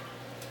this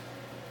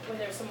when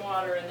there's some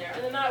water in there.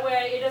 And then that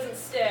way it doesn't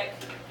stick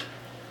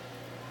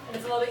and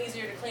it's a little bit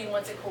easier to clean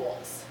once it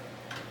cools.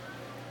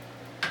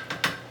 So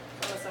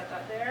we'll set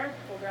that there.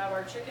 We'll grab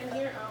our chicken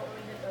here. Oh, let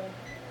me hit the...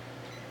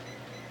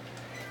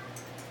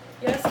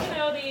 Yes,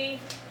 Kenobi.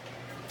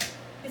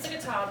 He's like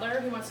a toddler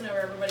who wants to know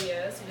where everybody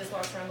is. He just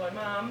walks around going,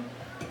 Mom.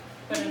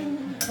 But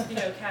in, you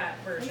know, cat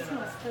version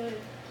of it. Food.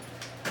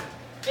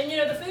 And you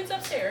know, the food's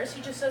upstairs.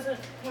 He just doesn't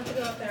want to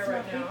go up there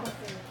right now.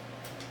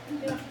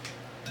 Yeah.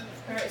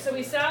 Alright, so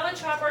we salad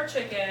chop our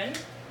chicken.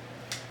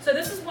 So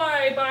this is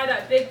why I buy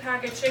that big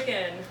pack of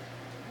chicken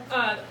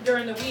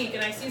during the week,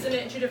 and I season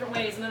it in 2 different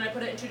ways, and then I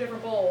put it in 2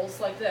 different bowls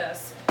like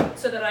this,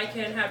 so that I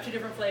can have 2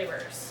 different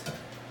flavors.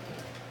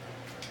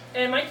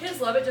 And my kids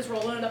love it, just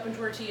rolling it up in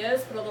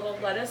tortillas, put a little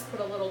lettuce,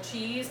 put a little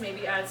cheese,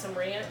 maybe add some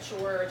ranch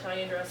or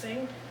Italian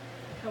dressing,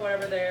 or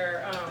whatever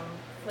their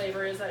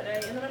flavor is that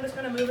day. And then I'm just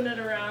kind of moving it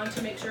around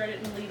to make sure I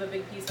didn't leave a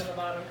big piece on the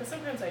bottom, because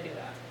sometimes I do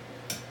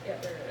that.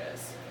 Yep, there it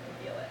is. I can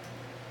feel it.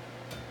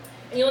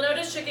 And you'll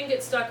notice chicken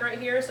gets stuck right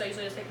here, so I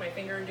usually just take my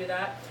finger and do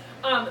that.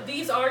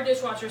 These are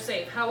dishwasher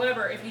safe.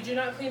 However, if you do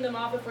not clean them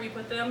off before you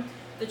put them,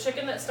 the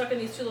chicken that's stuck in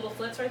these 2 little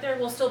flits right there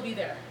will still be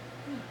there.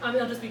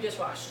 It'll just be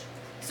dishwashed.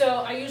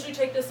 So I usually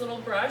take this little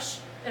brush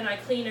and I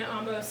clean it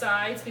on both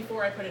sides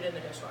before I put it in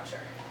the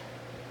dishwasher.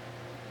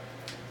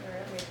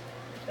 Alright, let me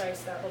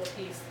dice that little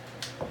piece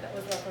that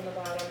was left on the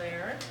bottom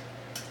there.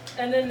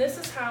 And then this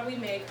is how we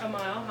make a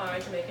Mile High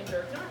Jamaican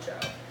jerk nacho.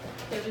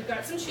 Okay, we've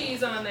got some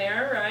cheese on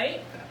there,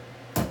 right?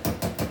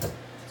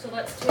 So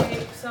let's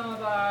take some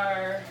of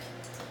our,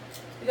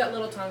 we got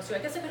little tongs too. I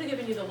guess I could have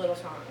given you the little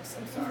tongs.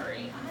 I'm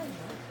sorry.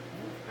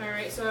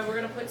 Alright, so we're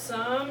going to put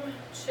some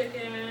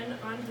chicken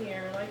on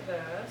here like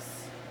this.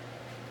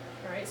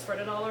 Alright, spread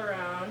it all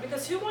around.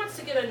 Because who wants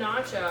to get a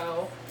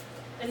nacho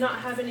and not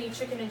have any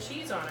chicken and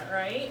cheese on it,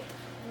 right?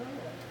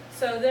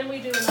 So then we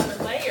do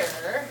another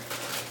layer.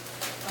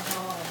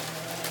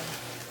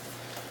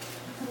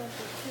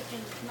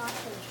 Chicken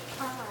nacho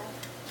pie.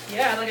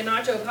 Yeah, like a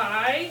nacho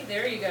pie.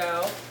 There you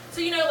go.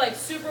 So you know, like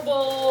Super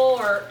Bowl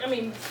or, I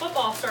mean,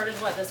 football started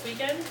what, this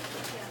weekend? Yeah.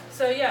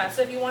 So yeah,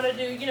 so if you want to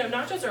do, you know,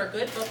 nachos are a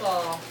good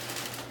football.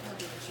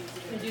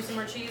 Can you do some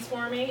more cheese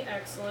for me?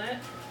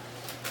 Excellent.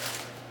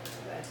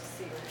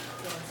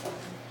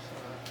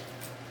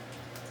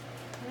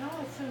 They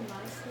all so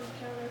nice to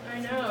each other. I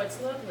know, it's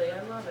lovely.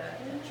 I love it.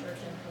 At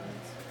church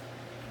influence.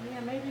 Yeah,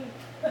 maybe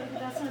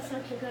that's not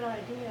such a good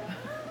idea.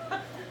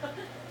 I'm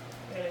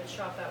going to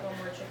chop that one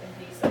more chicken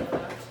piece that I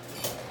left.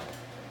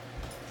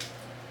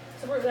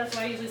 So that's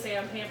why I usually say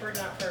I'm pampered,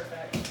 not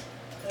perfect.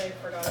 But I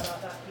forgot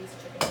about that piece of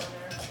chicken down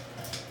there.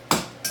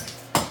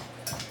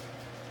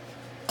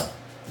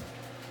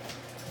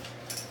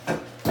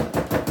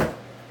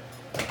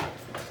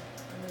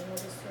 And then we'll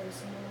just throw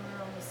some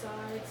more on the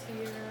sides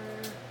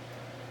here.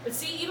 But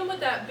see, even with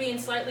that being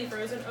slightly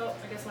frozen, oh,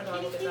 I guess my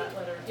dog will get that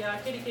later. Yeah,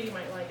 Kitty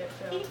might like it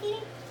too.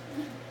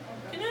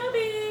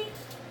 Kenobi!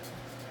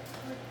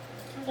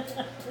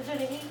 Is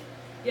it a he?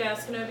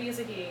 Yes, Kenobi is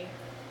a he.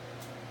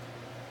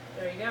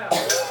 There you go.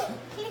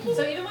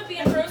 So even with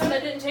being frozen,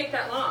 that didn't take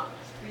that long.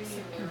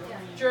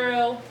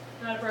 Drew,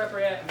 not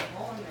appropriate.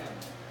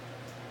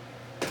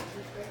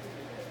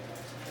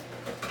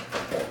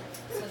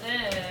 So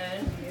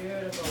then,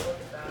 beautiful, look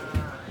at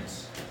that.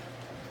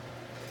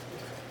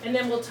 And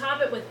then we'll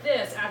top it with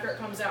this after it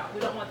comes out.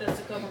 We don't want this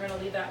to cook, we're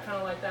gonna leave that kind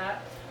of like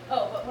that.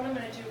 Oh, but what I'm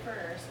gonna do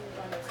first,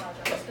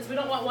 is we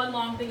don't want one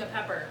long thing of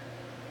pepper.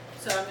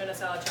 So I'm gonna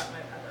salad chop my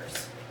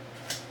peppers.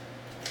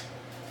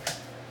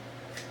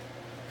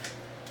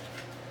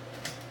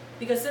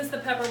 Because since the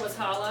pepper was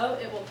hollow,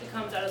 it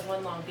comes out as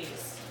one long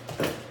piece.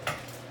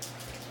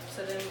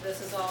 So then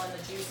this is all in the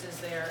juices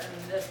there,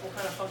 and this will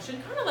kind of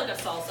function kind of like a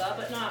salsa,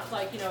 but not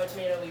like, you know, a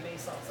tomato-y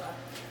based salsa.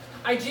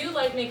 I do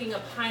like making a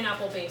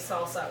pineapple-based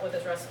salsa with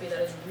this recipe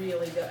that is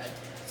really good.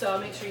 So I'll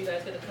make sure you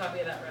guys get a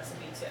copy of that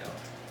recipe too.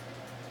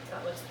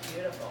 That looks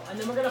beautiful. And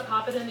then we're gonna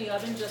pop it in the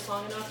oven just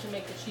long enough to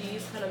make the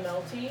cheese kind of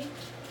melty.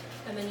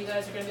 And then you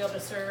guys are gonna be able to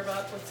serve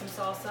up with some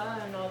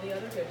salsa and all the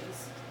other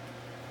goodies.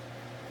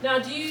 Now,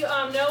 do you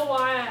know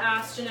why I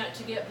asked Jeanette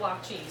to get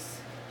block cheese?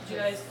 Did you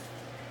guys?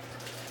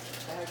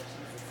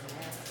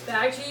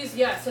 Bag cheese,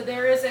 yeah. So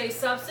there is a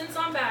substance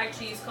on bag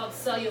cheese called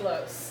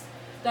cellulose.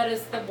 That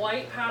is the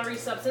white powdery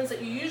substance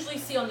that you usually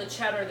see on the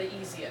cheddar the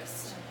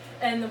easiest.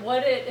 And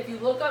if you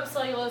look up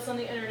cellulose on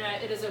the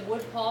internet, it is a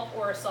wood pulp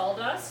or a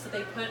sawdust that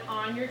they put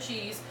on your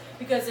cheese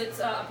because it's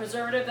a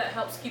preservative that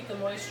helps keep the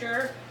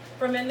moisture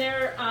from in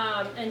there.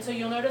 And so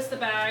you'll notice the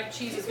bag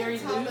cheese is very You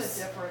can tell the loose.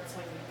 difference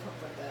when you cook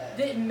with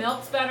it. It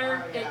melts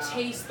better, Oh, yeah. it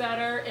tastes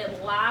better,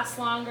 it lasts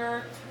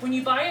longer. When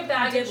you buy a I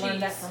bag did of learn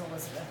that cheese, from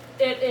Elizabeth.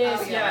 it is,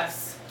 Oh, yeah.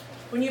 yes.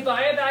 When you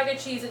buy a bag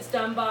of cheese, it's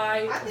done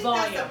by I think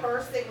volume. that's the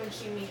first thing when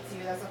she meets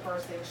you. That's the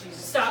first thing she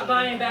Stop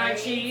buying bag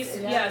grades cheese.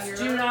 in Yes, your-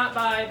 do not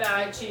buy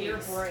bag cheese. Your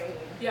brain.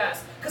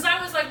 Yes, because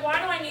I was like, why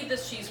do I need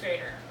this cheese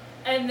grater?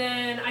 And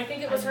then I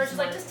think it was I her. use She's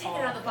like, mine just take it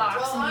all out of the the box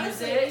Well, and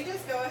honestly, use you it.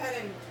 just go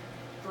ahead and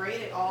grate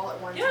it all at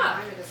one Yeah.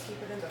 time and just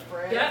keep it in the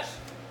fridge. Yep.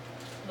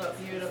 Look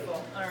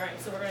beautiful. All right,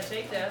 so we're gonna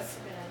take this.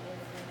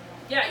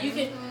 Yeah, you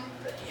can.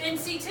 And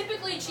see,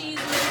 typically cheese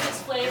loses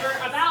its flavor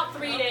about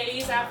 3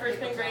 days after it's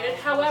been grated.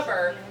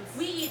 However,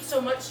 we eat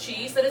so much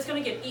cheese that it's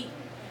going to get eaten.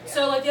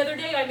 So like the other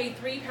day I made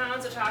 3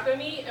 pounds of taco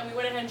meat and we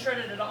went ahead and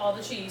shredded it all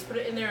the cheese, put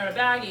it in there in a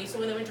baggie, so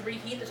when they went to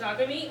reheat the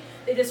taco meat,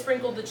 they just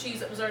sprinkled the cheese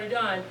that was already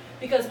done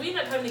because we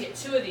ended up having to get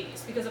 2 of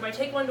these because if I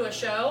take one to a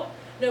show,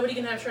 nobody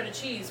can have shredded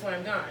cheese when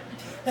I'm gone.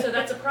 So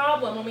that's a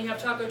problem when we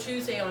have Taco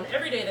Tuesday on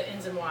every day that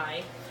ends in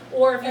Y.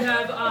 Or if you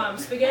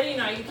have spaghetti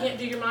night, you can't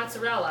do your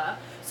mozzarella.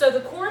 So the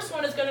coarse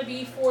one is going to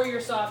be for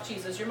your soft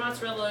cheeses, your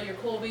mozzarella, your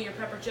Colby, your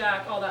pepper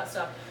jack, all that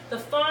stuff. The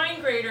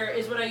fine grater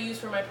is what I use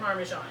for my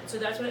Parmesan. So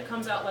that's when it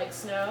comes out like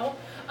snow.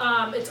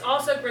 It's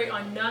also great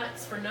on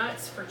nuts,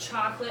 for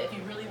chocolate. If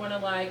you really want to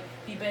like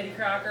be Betty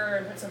Crocker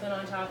and put something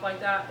on top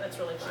like that, that's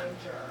really fun.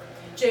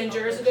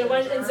 Ginger is a good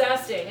one, and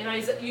zesting. And I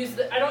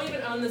don't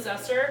even own the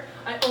zester.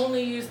 I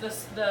only use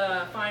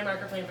the fine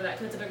microflame for that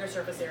because it's a bigger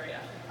surface area.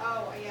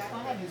 Oh, yeah.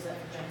 I have used that.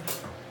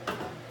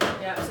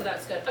 Yeah, so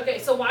that's good. Okay,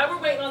 so while we're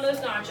waiting on those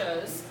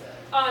nachos,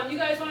 you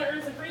guys want to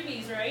earn some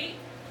freebies, right?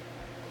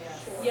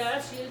 Yes.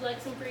 Yes, you'd like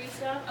some free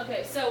stuff?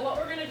 Okay, so what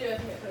we're going to do, I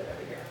think I put it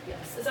over here,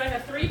 yes, is I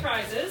have 3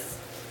 prizes.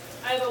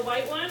 I have a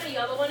white one, a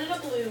yellow one, and a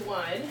blue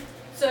one.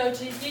 So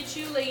to get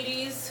you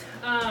ladies,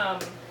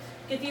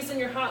 get these in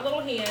your hot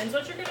little hands,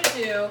 what you're going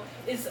to do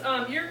is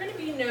you're going to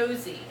be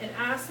nosy and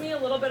ask me a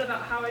little bit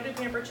about how I do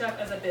Pampered Chef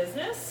as a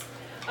business.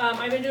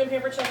 I've been doing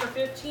Pampered Chef for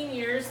 15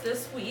 years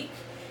this week,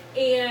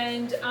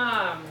 and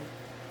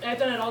I've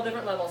done it at all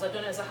different levels. I've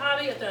done it as a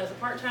hobby, I've done it as a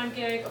part-time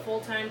gig, a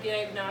full-time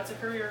gig, now it's a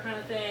career kind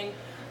of thing.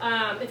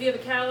 If you have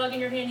a catalog in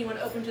your hand, you want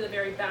to open to the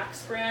very back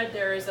spread.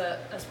 There is a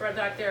spread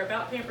back there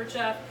about Pampered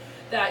Chef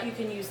that you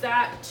can use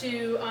that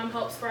to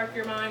help spark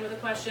your mind with a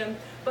question.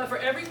 But for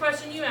every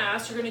question you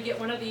ask, you're going to get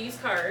one of these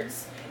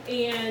cards.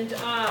 And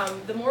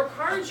the more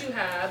cards you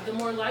have, the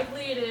more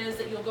likely it is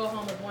that you'll go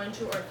home with 1,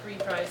 2, or 3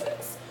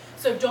 prizes.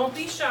 So don't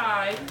be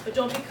shy, but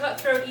don't be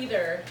cutthroat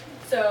either.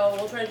 So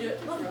we'll try to do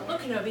it.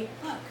 Look, Kenobi,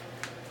 look.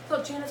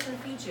 Look, Janet's going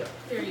to feed you.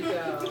 There you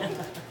go.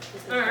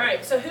 All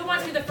right, so who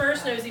wants to be the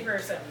first nosy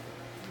person?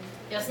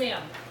 Yes,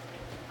 ma'am.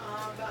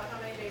 About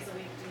how many days a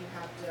week do you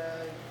have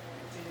to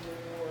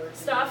do or do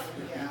Stuff?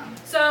 Yeah.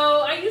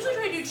 So I usually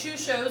try to do 2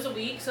 shows a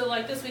week. So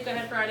like this week I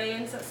had Friday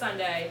and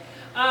Sunday.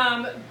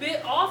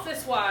 Bit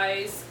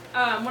office-wise,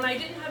 when I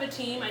didn't have a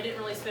team, I didn't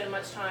really spend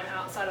much time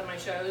outside of my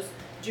shows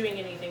doing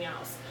anything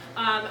else.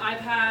 I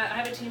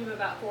have a team of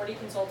about 40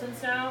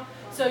 consultants now.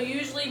 So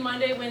usually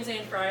Monday, Wednesday,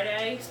 and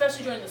Friday,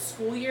 especially during the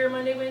school year,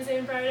 Monday, Wednesday,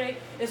 and Friday,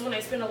 is when I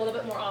spend a little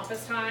bit more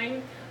office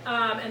time.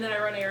 And then I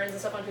run errands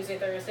and stuff on Tuesday,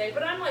 Thursday.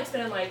 But I'm like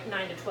spending like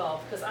 9 to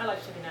 12 because I like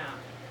to take a nap.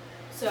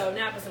 So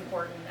nap is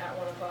important at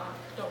 1 o'clock.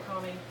 Don't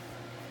call me.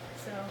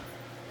 So,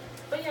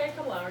 but yeah, a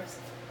couple hours.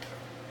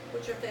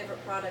 What's your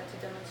favorite product to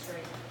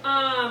demonstrate?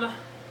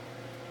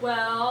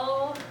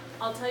 Well,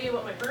 I'll tell you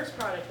what my first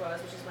product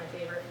was, which is my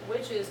favorite,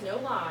 which is, no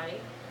lie,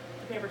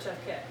 the Pampered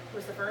Chef Kit. It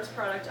was the first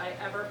product I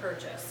ever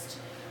purchased.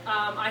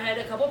 I had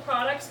a couple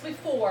products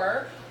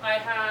before. I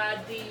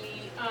had the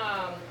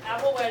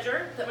apple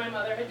wedger that my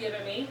mother had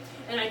given me,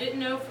 and I didn't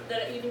know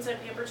that it even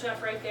said Pampered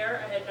Chef right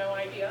there. I had no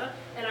idea.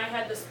 And I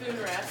had the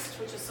spoon rest,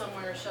 which is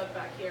somewhere shoved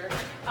back here.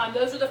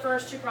 Those were the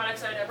first 2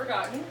 products I'd ever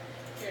gotten.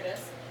 Here it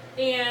is.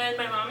 And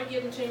my mom had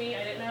given them to me.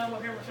 I didn't know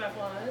what Pampered Chef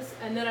was.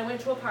 And then I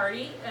went to a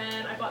party,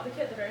 and I bought the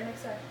kit the very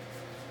next day.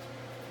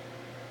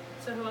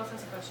 So who else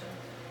has a question?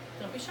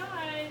 Don't be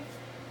shy.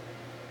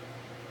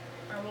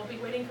 Or we'll be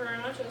waiting for our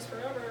nachos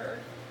forever.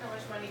 How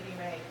much money do you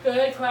make?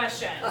 Good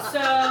question.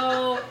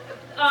 So,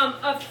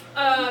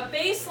 a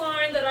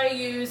baseline that I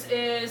use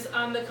is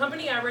the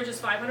company average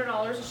is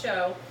 $500 a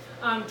show.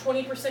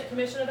 20%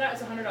 commission of that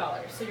is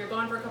 $100. So you're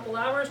gone for a couple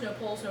hours, no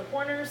pulls, no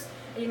corners,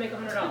 and you make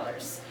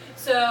 $100.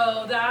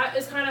 So that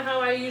is kind of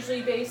how I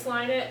usually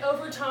baseline it.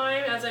 Over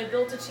time, as I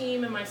built a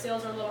team and my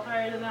sales are a little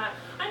higher than that,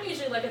 I'm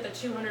usually like at the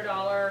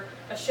 $200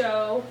 a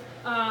show,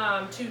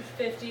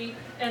 $250,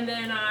 and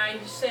then I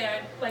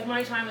say like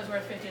my time is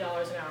worth $50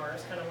 an hour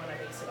is kind of what I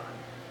base it on.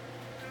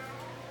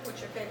 What's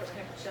your favorite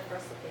Pampered Chef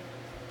recipe?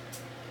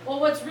 Well,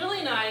 what's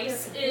really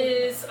nice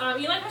is,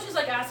 you like how she's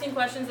like asking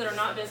questions that are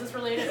not business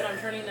related, but I'm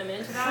turning them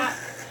into that.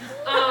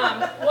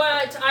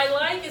 What I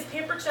like is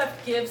Pampered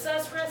Chef gives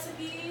us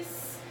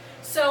recipes,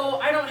 So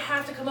I don't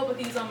have to come up with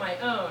these on my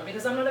own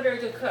because I'm not a very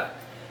good cook.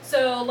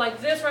 So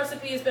like this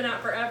recipe has been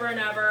out forever and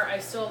ever. I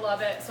still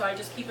love it, so I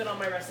just keep it on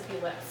my recipe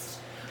list.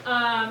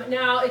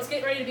 Now it's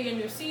getting ready to be a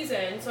new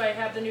season, so I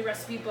have the new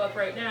recipe book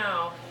right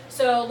now.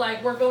 So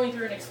like we're going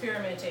through and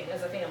experimenting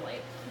as a family.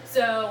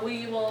 So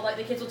we will, like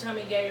the kids will tell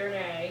me yay or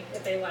nay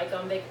if they like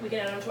them. We can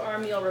add them to our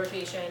meal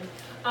rotation.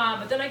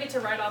 But then I get to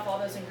write off all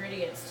those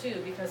ingredients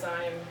too because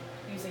I'm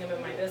using them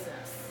in my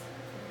business.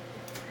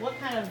 What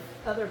kind of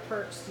other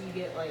perks do you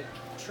get, like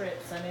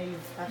trips? I know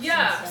you've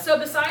Yeah, so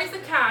besides the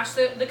cash,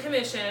 the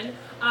commission,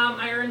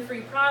 I earn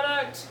free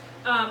product.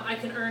 I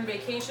can earn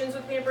vacations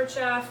with Pampered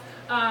Chef.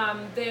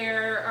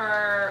 There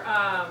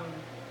are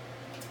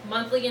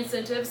monthly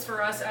incentives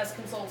for us as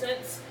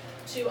consultants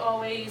to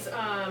always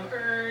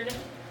earn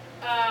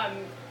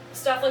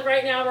stuff. Like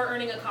right now we're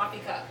earning a coffee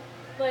cup.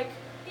 Like,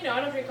 you know,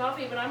 I don't drink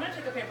coffee, but I'm going to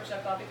take a Pampered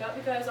Chef coffee cup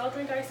because I'll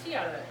drink iced tea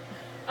out of it.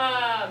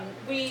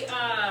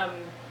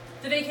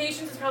 The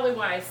vacations is probably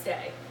why I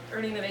stay,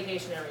 earning the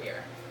vacation every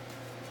year.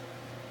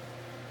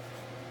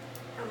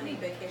 How many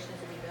vacations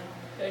have you been on?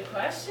 Good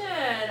question.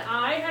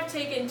 I have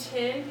taken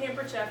 10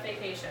 Pampered Chef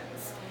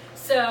vacations.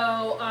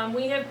 So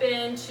we have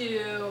been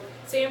to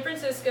San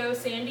Francisco,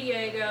 San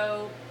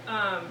Diego,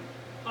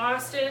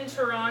 Austin,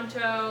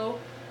 Toronto,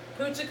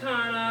 Punta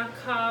Cana,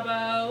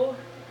 Cabo,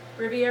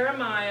 Riviera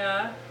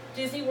Maya,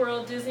 Disney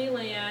World,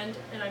 Disneyland,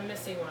 and I'm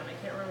missing one. I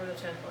can't remember the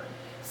 10th one.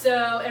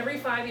 So every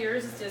 5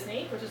 years is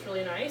Disney, which is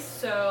really nice.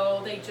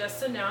 So they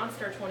just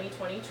announced our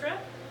 2020 trip,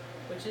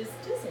 which is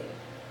Disney.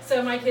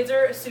 So my kids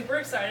are super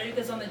excited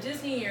because on the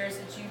Disney years,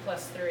 it's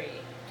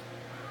U+3.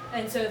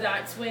 And so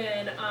that's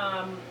when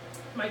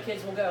my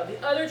kids will go.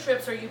 The other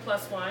trips are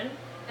U+1,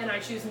 and I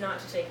choose not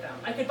to take them.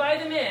 I could buy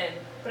them in,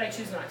 but I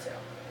choose not to.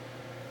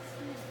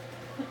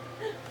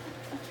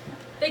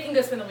 They can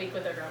go spend the week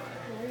with their grandmother.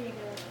 There you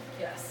go.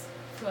 Yes.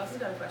 Who else has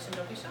got a question?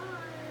 Don't be shy.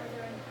 Are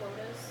there any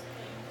quotas?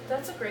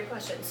 That's a great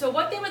question. So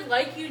what they would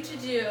like you to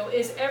do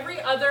is every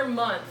other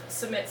month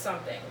submit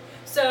something.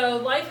 So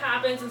life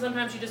happens and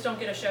sometimes you just don't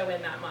get a show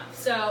in that month.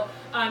 So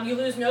you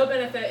lose no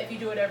benefit if you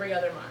do it every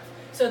other month.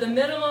 So the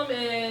minimum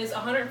is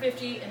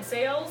 150 in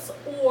sales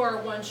or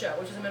one show,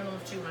 which is a minimum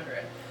of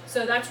 200.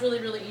 So that's really,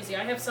 really easy.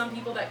 I have some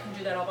people that can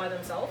do that all by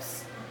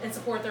themselves and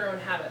support their own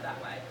habit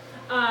that way.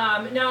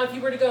 Now, if you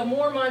were to go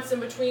more months in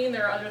between,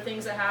 there are other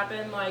things that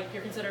happen, like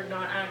you're considered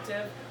not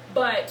active.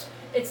 But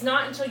it's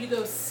not until you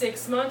go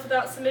 6 months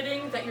without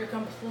submitting that you're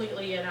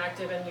completely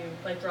inactive and you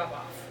like drop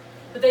off.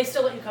 But they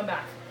still let you come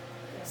back.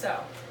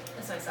 So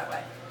it's nice that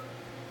way.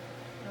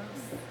 Don't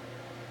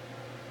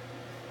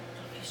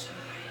be shy.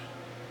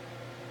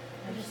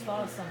 I just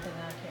thought of something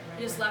that I can't remember.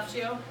 He just left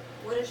you.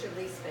 What is your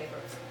least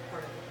favorite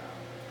part of the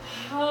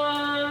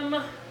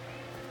job?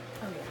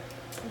 Oh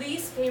yeah.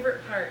 Least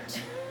favorite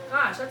part.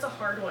 Gosh, that's a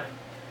hard one.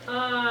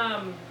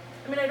 I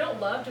mean, I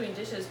don't love doing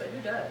dishes, but who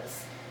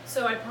does?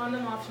 So I pawn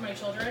them off to my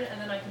children,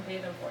 and then I can pay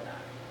them for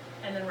that,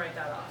 and then write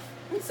that off.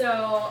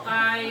 So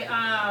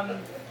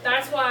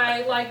that's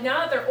why, like, now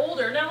that they're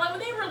older, now like when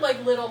they were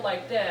like little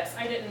like this,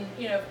 I didn't,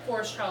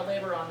 force child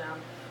labor on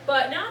them.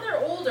 But now they're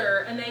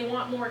older and they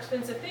want more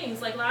expensive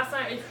things. Like last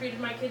night I treated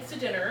my kids to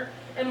dinner,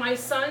 and my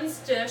son's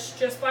dish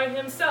just by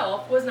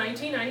himself was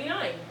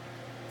 $19.99.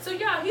 So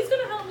yeah, he's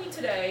gonna help me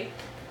today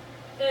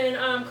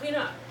and clean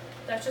up.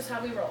 That's just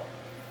how we roll.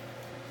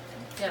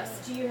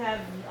 Yes. Do you have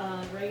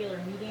regular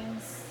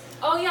meetings?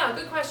 Oh yeah,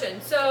 good question.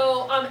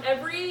 So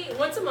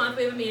once a month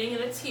we have a meeting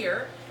and it's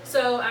here.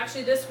 So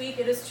actually this week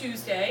it is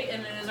Tuesday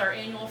and it is our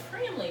annual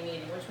family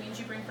meeting, which means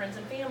you bring friends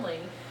and family.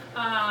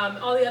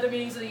 All the other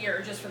meetings of the year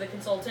are just for the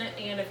consultant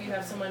and if you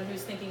have someone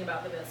who's thinking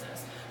about the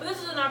business. But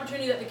this is an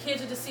opportunity that the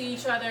kids get to see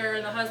each other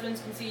and the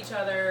husbands can see each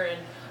other.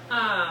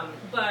 And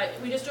but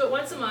we just do it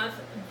once a month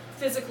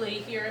physically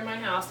here in my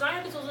house. Now I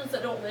have consultants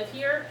that don't live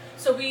here,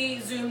 so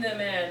we Zoom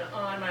them in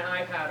on my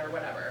iPad or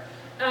whatever.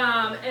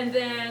 And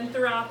then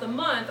throughout the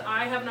month,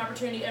 I have an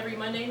opportunity every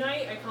Monday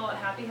night. I call it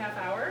Happy Half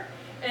Hour.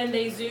 And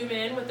they Zoom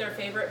in with their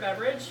favorite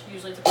beverage,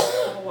 usually it's a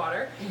cup of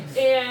water,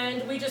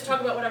 and we just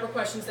talk about whatever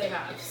questions they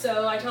have.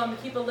 So I tell them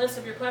to keep a list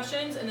of your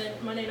questions, and then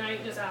Monday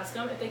night just ask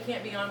them. If they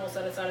can't be on, we'll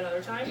set aside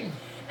another time.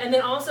 And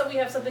then also we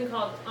have something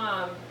called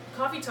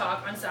Coffee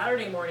Talk on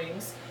Saturday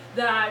mornings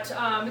that,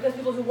 because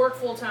people who work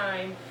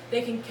full-time,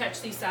 they can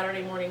catch these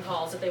Saturday morning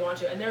calls if they want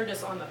to, and they're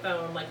just on the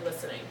phone, like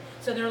listening.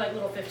 So they're like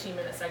little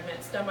 15-minute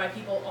segments done by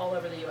people all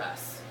over the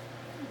U.S.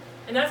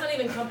 And that's not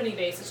even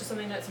company-based, it's just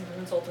something that some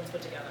consultants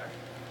put together.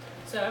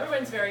 So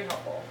everyone's very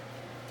helpful.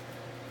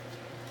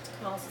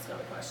 Who else has got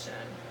a question?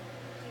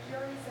 Did you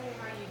already say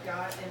how you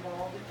got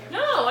involved in Pampered No,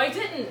 Chef? I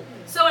didn't.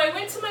 So I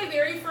went to my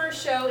very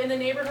first show in the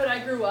neighborhood I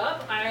grew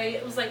up. I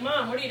was like,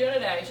 Mom, what are you doing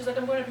today? She's like,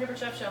 I'm going to a Pampered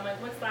Chef show. I'm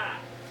like, what's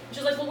that?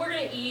 She's like, well, we're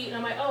going to eat. And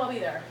I'm like, oh, I'll be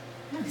there.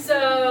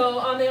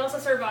 So they also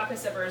serve vodka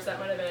sippers. That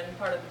might have been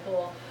part of the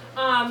pool.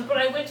 But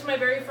I went to my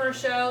very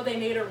first show. They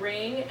made a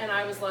ring, and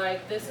I was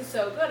like, this is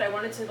so good. I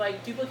wanted to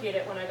like duplicate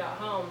it when I got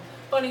home.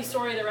 Funny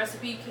story, the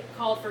recipe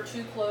called for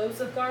 2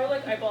 cloves of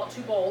garlic. I bought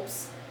 2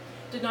 bulbs.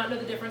 Did not know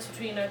the difference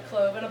between a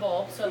clove and a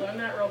bulb, so I learned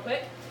that real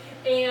quick.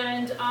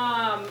 And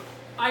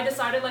I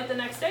decided like the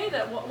next day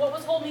that what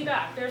was holding me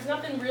back? There's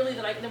nothing really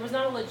there was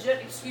not a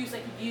legit excuse I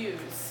could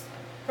use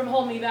from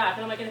holding me back.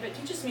 And I'm like, and if it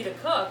teaches me to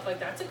cook, like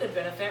that's a good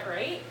benefit,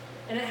 right?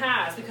 And it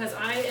has, because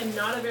I am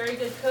not a very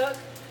good cook.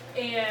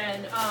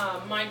 And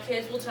my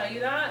kids will tell you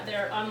that.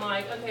 I'm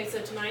like, okay,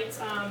 so tonight's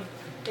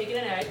bacon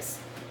and eggs,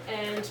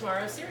 and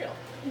tomorrow's cereal.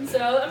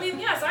 So, I mean,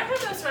 yes, I have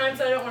those times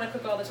that I don't want to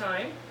cook all the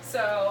time.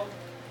 So,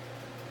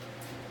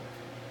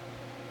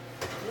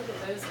 look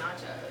at those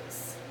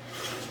nachos.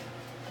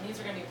 And these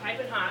are going to be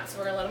piping hot, so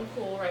we're going to let them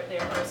cool right there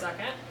for a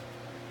second.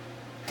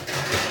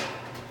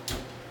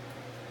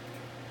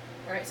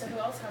 All right, so who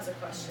else has a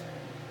question?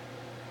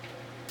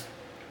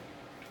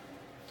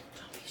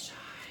 Don't be shy.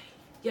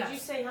 Yes. Did you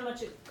say how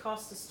much it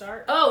costs to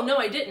start? Oh, no,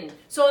 I didn't.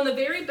 So on the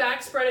very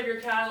back spread of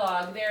your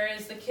catalog, there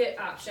is the kit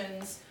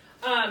options.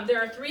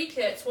 There are 3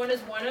 kits. One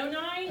is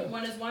 $109,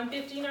 one is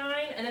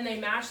 $159, and then they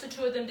mashed the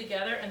 2 of them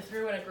together and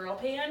threw in a grill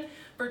pan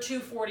for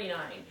 $249.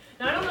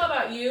 Now, I don't know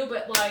about you,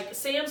 but like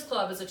Sam's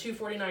Club is a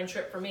 $249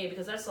 trip for me,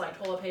 because that's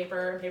like toilet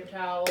paper and paper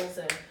towels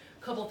and a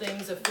couple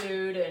things of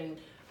food, and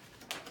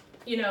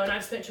you know, and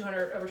I've spent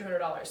over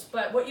 $200.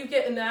 But what you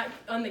get in that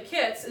on the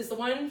kits is the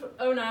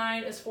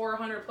 $109 is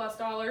 $400 plus,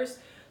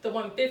 the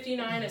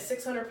 $159 is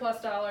 $600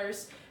 plus,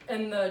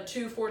 and the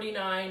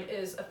 $249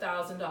 is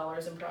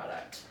 $1,000 in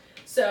product.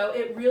 So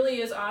it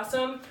really is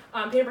awesome.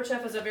 Pampered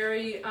Chef is a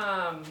very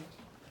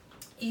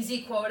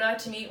easy quota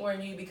to meet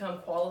when you become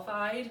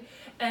qualified,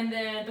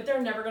 but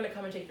they're never going to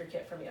come and take your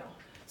kit from you.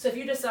 So if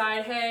you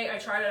decide, hey, I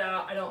tried it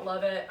out, I don't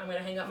love it, I'm going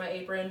to hang up my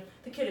apron,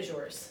 the kit is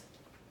yours.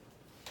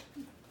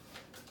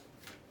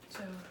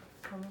 So, you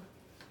have a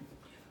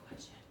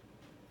question?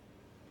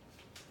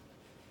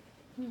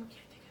 I can't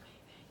think of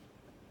anything.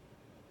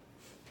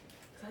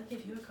 I'd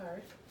give you a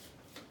card.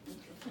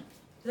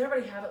 Does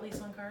everybody have at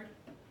least one card?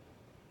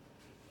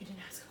 You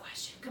didn't ask a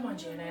question. Come on,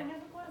 Janet. I have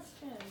a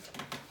question.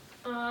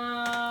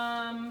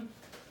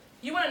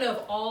 You want to know if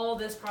all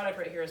this product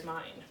right here is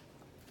mine?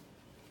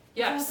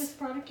 Yes. Is all this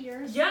product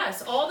yours?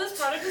 Yes, all this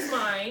product is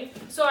mine.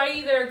 So I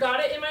either got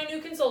it in my new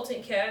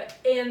consultant kit,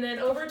 and then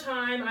over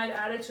time I'd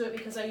added to it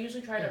because I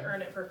usually try to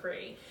earn it for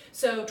free.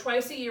 So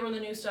twice a year when the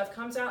new stuff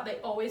comes out, they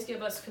always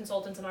give us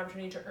consultants an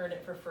opportunity to earn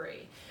it for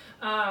free.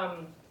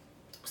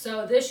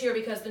 So this year,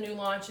 because the new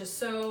launch is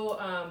so,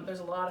 there's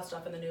a lot of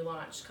stuff in the new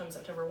launch come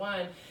September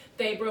 1,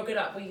 they broke it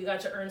up. We got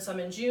to earn some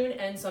in June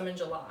and some in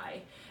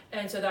July.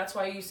 And so that's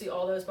why you see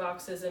all those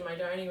boxes in my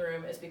dining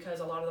room, is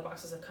because a lot of the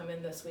boxes have come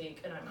in this week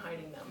and I'm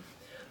hiding them.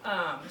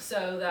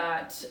 So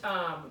that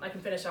I can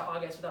finish out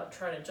August without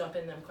trying to jump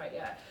in them quite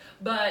yet.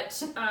 But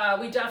we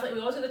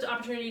always have the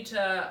opportunity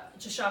to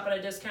shop at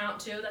a discount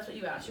too. That's what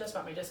you asked. You asked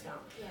about my discount.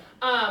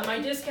 Yeah. My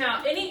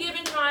discount, any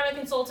given time a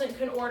consultant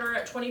can order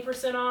at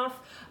 20%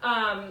 off.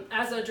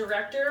 As a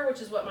director, which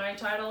is what my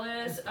title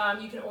is,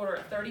 you can order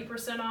at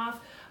 30%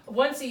 off.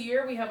 Once a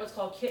year, we have what's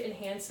called kit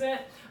enhancement.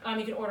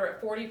 You can order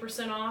at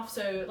 40% off.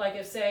 So like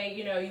if, say,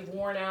 you know, you've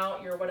worn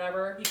out your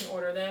whatever, you can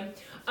order them.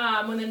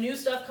 When the new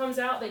stuff comes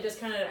out, they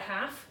discount it at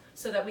half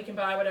so that we can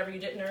buy whatever you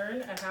didn't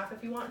earn at half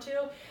if you want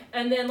to.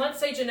 And then let's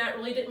say Jeanette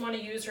really didn't want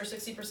to use her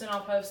 60%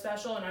 off host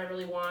special and I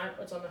really want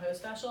what's on the host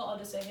special. I'll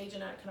just say, hey,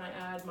 Jeanette, can I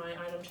add my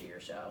item to your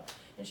show?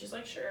 And she's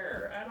like,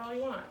 sure, add all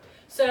you want.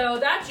 So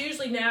that's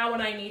usually now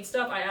when I need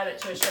stuff, I add it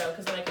to a show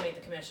because then I can make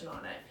the commission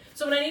on it.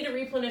 So when I need to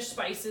replenish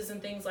spices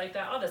and things like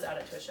that, I'll just add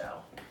it to a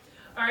show.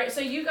 All right,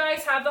 so you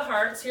guys have the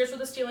hearts. Here's where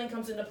the stealing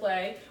comes into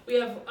play. We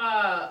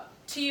have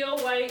teal,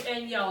 white,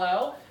 and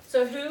yellow.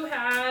 So who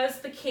has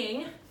the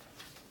king?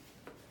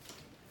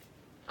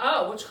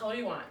 Oh, which color do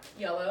you want?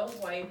 Yellow,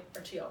 white,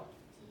 or teal?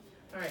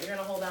 All right, you're going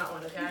to hold that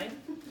one, okay?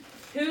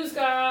 Who's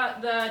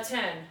got the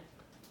 10?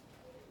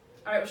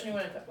 All right, which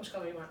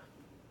color do you want?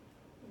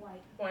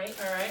 White. White,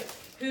 all right.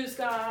 Who's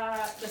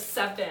got the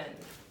 7?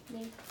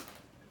 Me.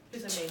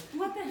 Who's in me?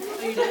 What the heck? Oh,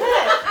 you did?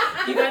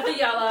 You got the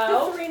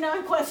yellow. 3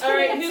 non-question All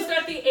right, answers. who's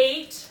got the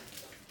 8?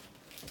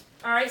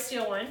 All right,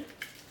 steal one.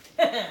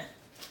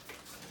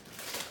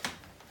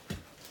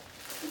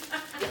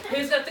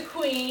 Who's got the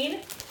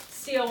queen?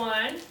 Steal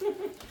one.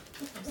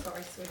 I'm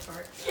sorry,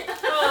 sweetheart.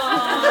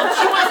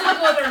 Aww, she wants to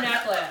go with her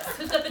necklace.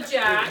 Who's got the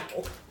jack?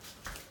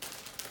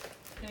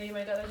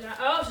 Anybody got the jack?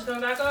 Oh, she's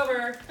going back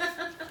over.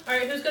 All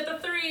right, who's got the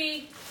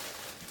 3?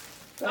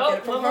 Oh,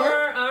 one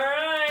more. All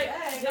right.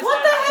 Hey.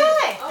 What the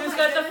heck? Who's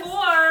got the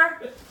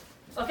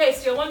 4? Okay,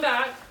 steal one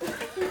back.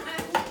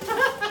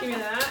 Give me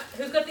that.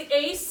 Who's got the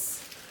ace?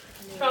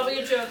 Probably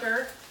a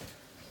joker.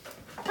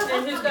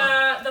 And who's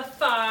got the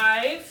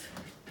 5?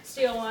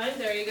 Steal one.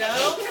 There you go.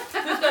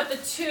 Who's got the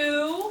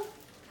 2?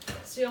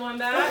 Steal one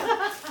back.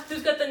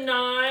 Who's got the 9?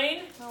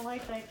 I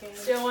like that game.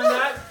 Steal one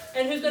back.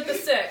 And who's got the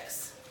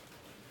 6?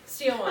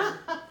 Steal one.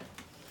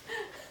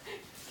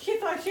 She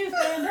thought she was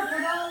going to end up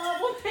with all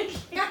level.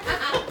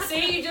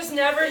 See, you just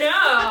never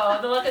know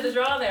the luck of the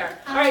draw there.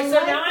 All right,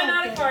 so now I'm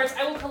out of cards.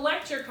 I will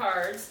collect your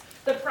cards.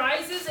 The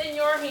prizes in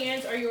your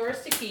hands are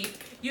yours to keep.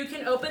 You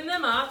can open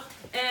them up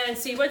and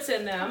see what's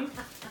in them.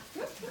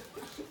 All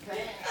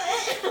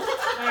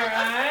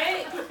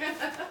right.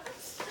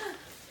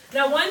 Now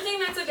Now, one thing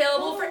that's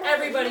available for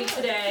everybody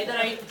today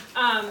that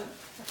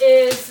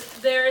is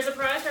there is a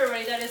prize for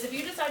everybody. That is, if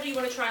you decide you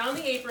want to try on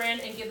the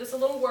apron and give this a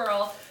little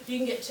whirl, you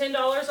can get $10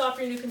 off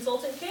your new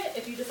consultant kit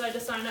if you decide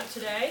to sign up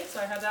today. So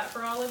I have that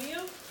for all of you.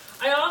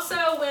 I also,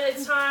 when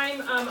it's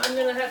time, I'm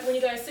going to have, when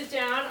you guys sit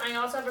down, I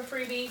also have a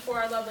freebie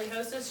for our lovely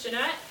hostess,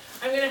 Jeanette.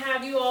 I'm going to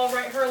have you all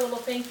write her a little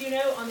thank you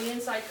note on the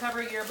inside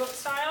cover yearbook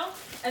style,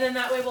 and then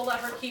that way we'll let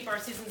her keep our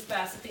season's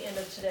best at the end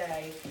of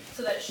today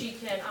so that she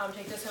can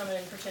take this home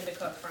and pretend to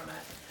cook from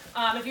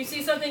it. If you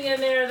see something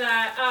in there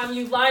that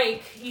you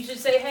like, you should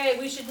say, hey,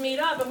 we should meet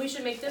up and we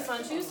should make this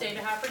on Tuesday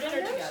to have for dinner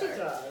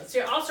together.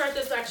 So I'll start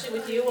this actually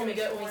with you when we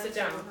sit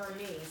down.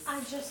 I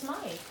just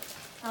might.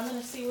 I'm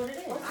gonna see what it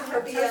is.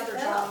 Her toaster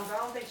tongs. I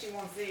don't think she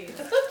wants these.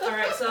 All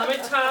right, so I'm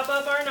gonna top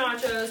up our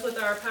nachos with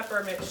our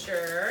pepper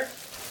mixture.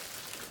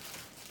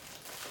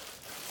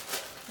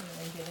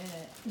 Get in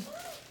it.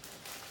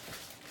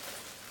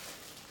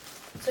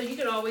 So you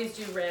could always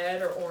do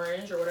red or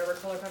orange or whatever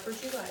color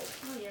peppers you like.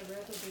 Oh yeah,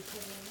 red would be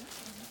pretty in that.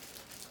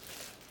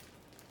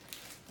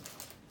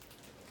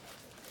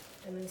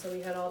 And then so we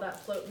had all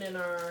that floating in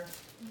our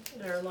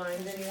lime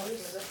And then you want some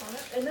of juice. this on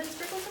it? And then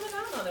sprinkle some of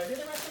that on there. Do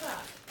the rest of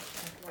that.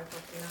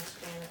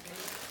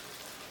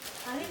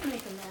 I didn't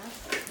make a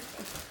mess.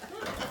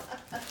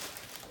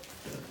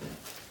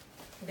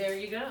 There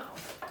you go.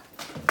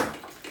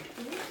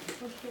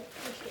 Push it.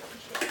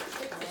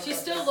 She's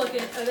still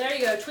looking. Oh, there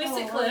you go.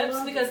 Twisted Oh, I clips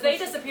love because it. they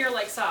disappear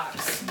like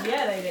socks.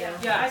 Yeah, they do.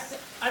 Yes.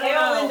 I don't They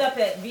all end know. up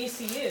at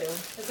VCU.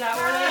 Is that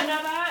where they end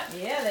up at?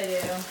 Yeah, they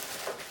do.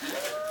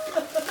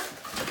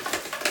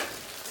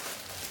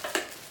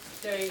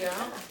 There you go.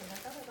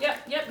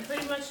 Yep,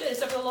 pretty much it.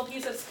 Except for the little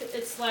piece that's,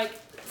 it's like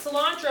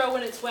cilantro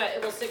when it's wet,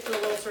 it will stick to the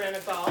little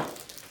ceramic ball.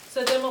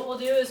 So then what we'll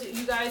do is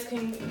you guys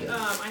can,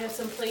 I have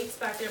some plates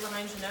back there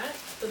behind Jeanette.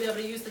 You'll be able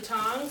to use the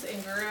tongs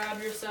and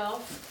grab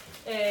yourself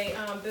a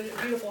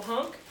beautiful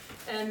hunk.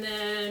 And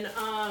then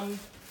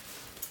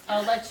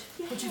I'll let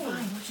you, what'd you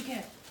find? What'd you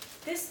get?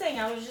 This thing,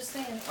 I was just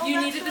saying. Oh,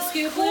 You that's needed the really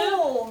scoop loop?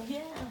 cool. Yeah.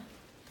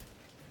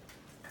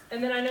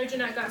 And then I know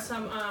Jeanette got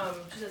some,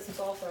 she said some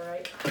salsa,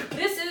 right?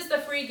 This is the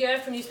free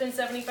gift when you spend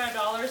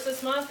 $75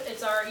 this month.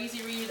 It's our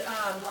Easy Read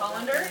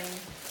colander.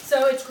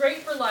 So it's great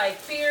for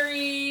like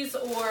berries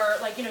or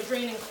like,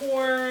 draining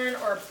corn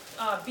or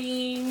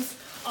beans.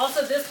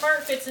 Also, this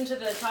part fits into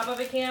the top of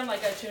a can,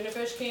 like a tuna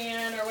fish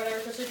can or whatever,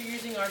 especially if you're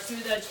using our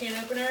smooth edge can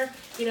opener.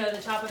 The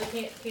top of the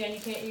can you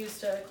can't use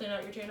to clean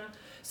out your tuna.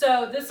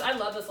 So I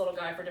love this little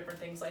guy for different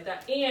things like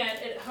that. And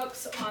it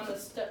hooks on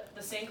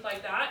the sink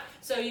like that.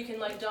 So you can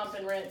like dump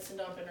and rinse and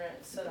dump and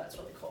rinse. So that's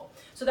really cool.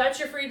 So that's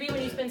your freebie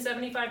when you spend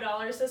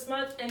 $75 this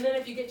month. And then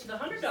if you get to the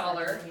 $100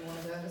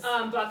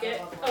 bucket,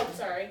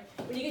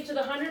 when you get to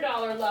the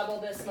 $100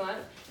 level this month,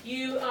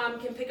 you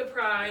can pick a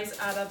prize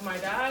out of my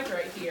bag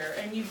right here.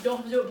 And you don't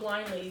have to do it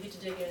blindly. You get to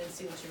dig in and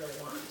see what you really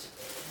want.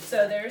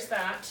 So there's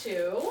that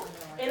too.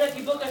 And if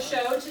you book a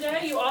show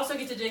today, you also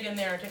get to dig in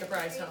there and take a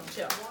prize home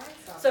too.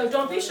 So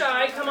don't be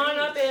shy. Come on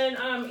up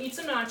and eat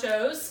some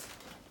nachos.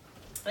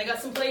 I got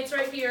some plates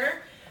right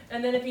here.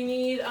 And then if you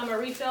need a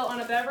refill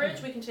on a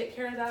beverage, we can take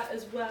care of that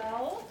as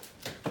well.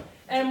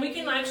 And we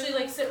can actually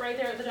like sit right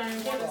there at the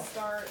dining table.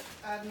 Start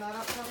adding that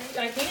up for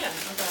me? I can.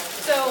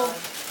 So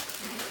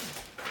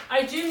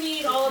I do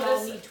need all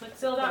of this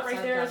filled out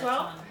right there as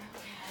well.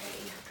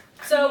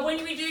 So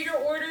when we do your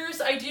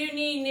orders, I do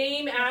need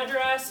name,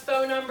 address,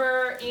 phone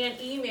number, and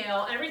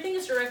email. Everything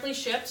is directly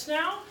shipped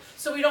now.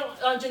 So we don't,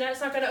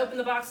 Jeanette's not going to open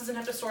the boxes and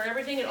have to sort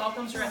everything. It all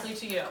comes directly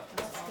to you.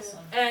 That's awesome.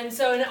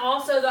 And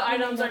also the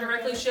items are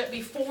directly shipped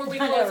before we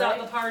close out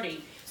the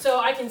party. So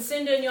I can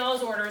send in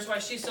y'all's orders while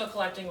she's still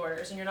collecting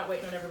orders and you're not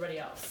waiting on everybody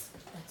else.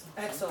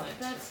 That's awesome. Excellent.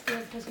 That's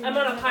good. 'Cause we I'm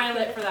on a never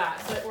pilot get- for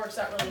that, so it works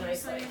out really Can you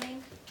sign nicely. your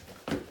name?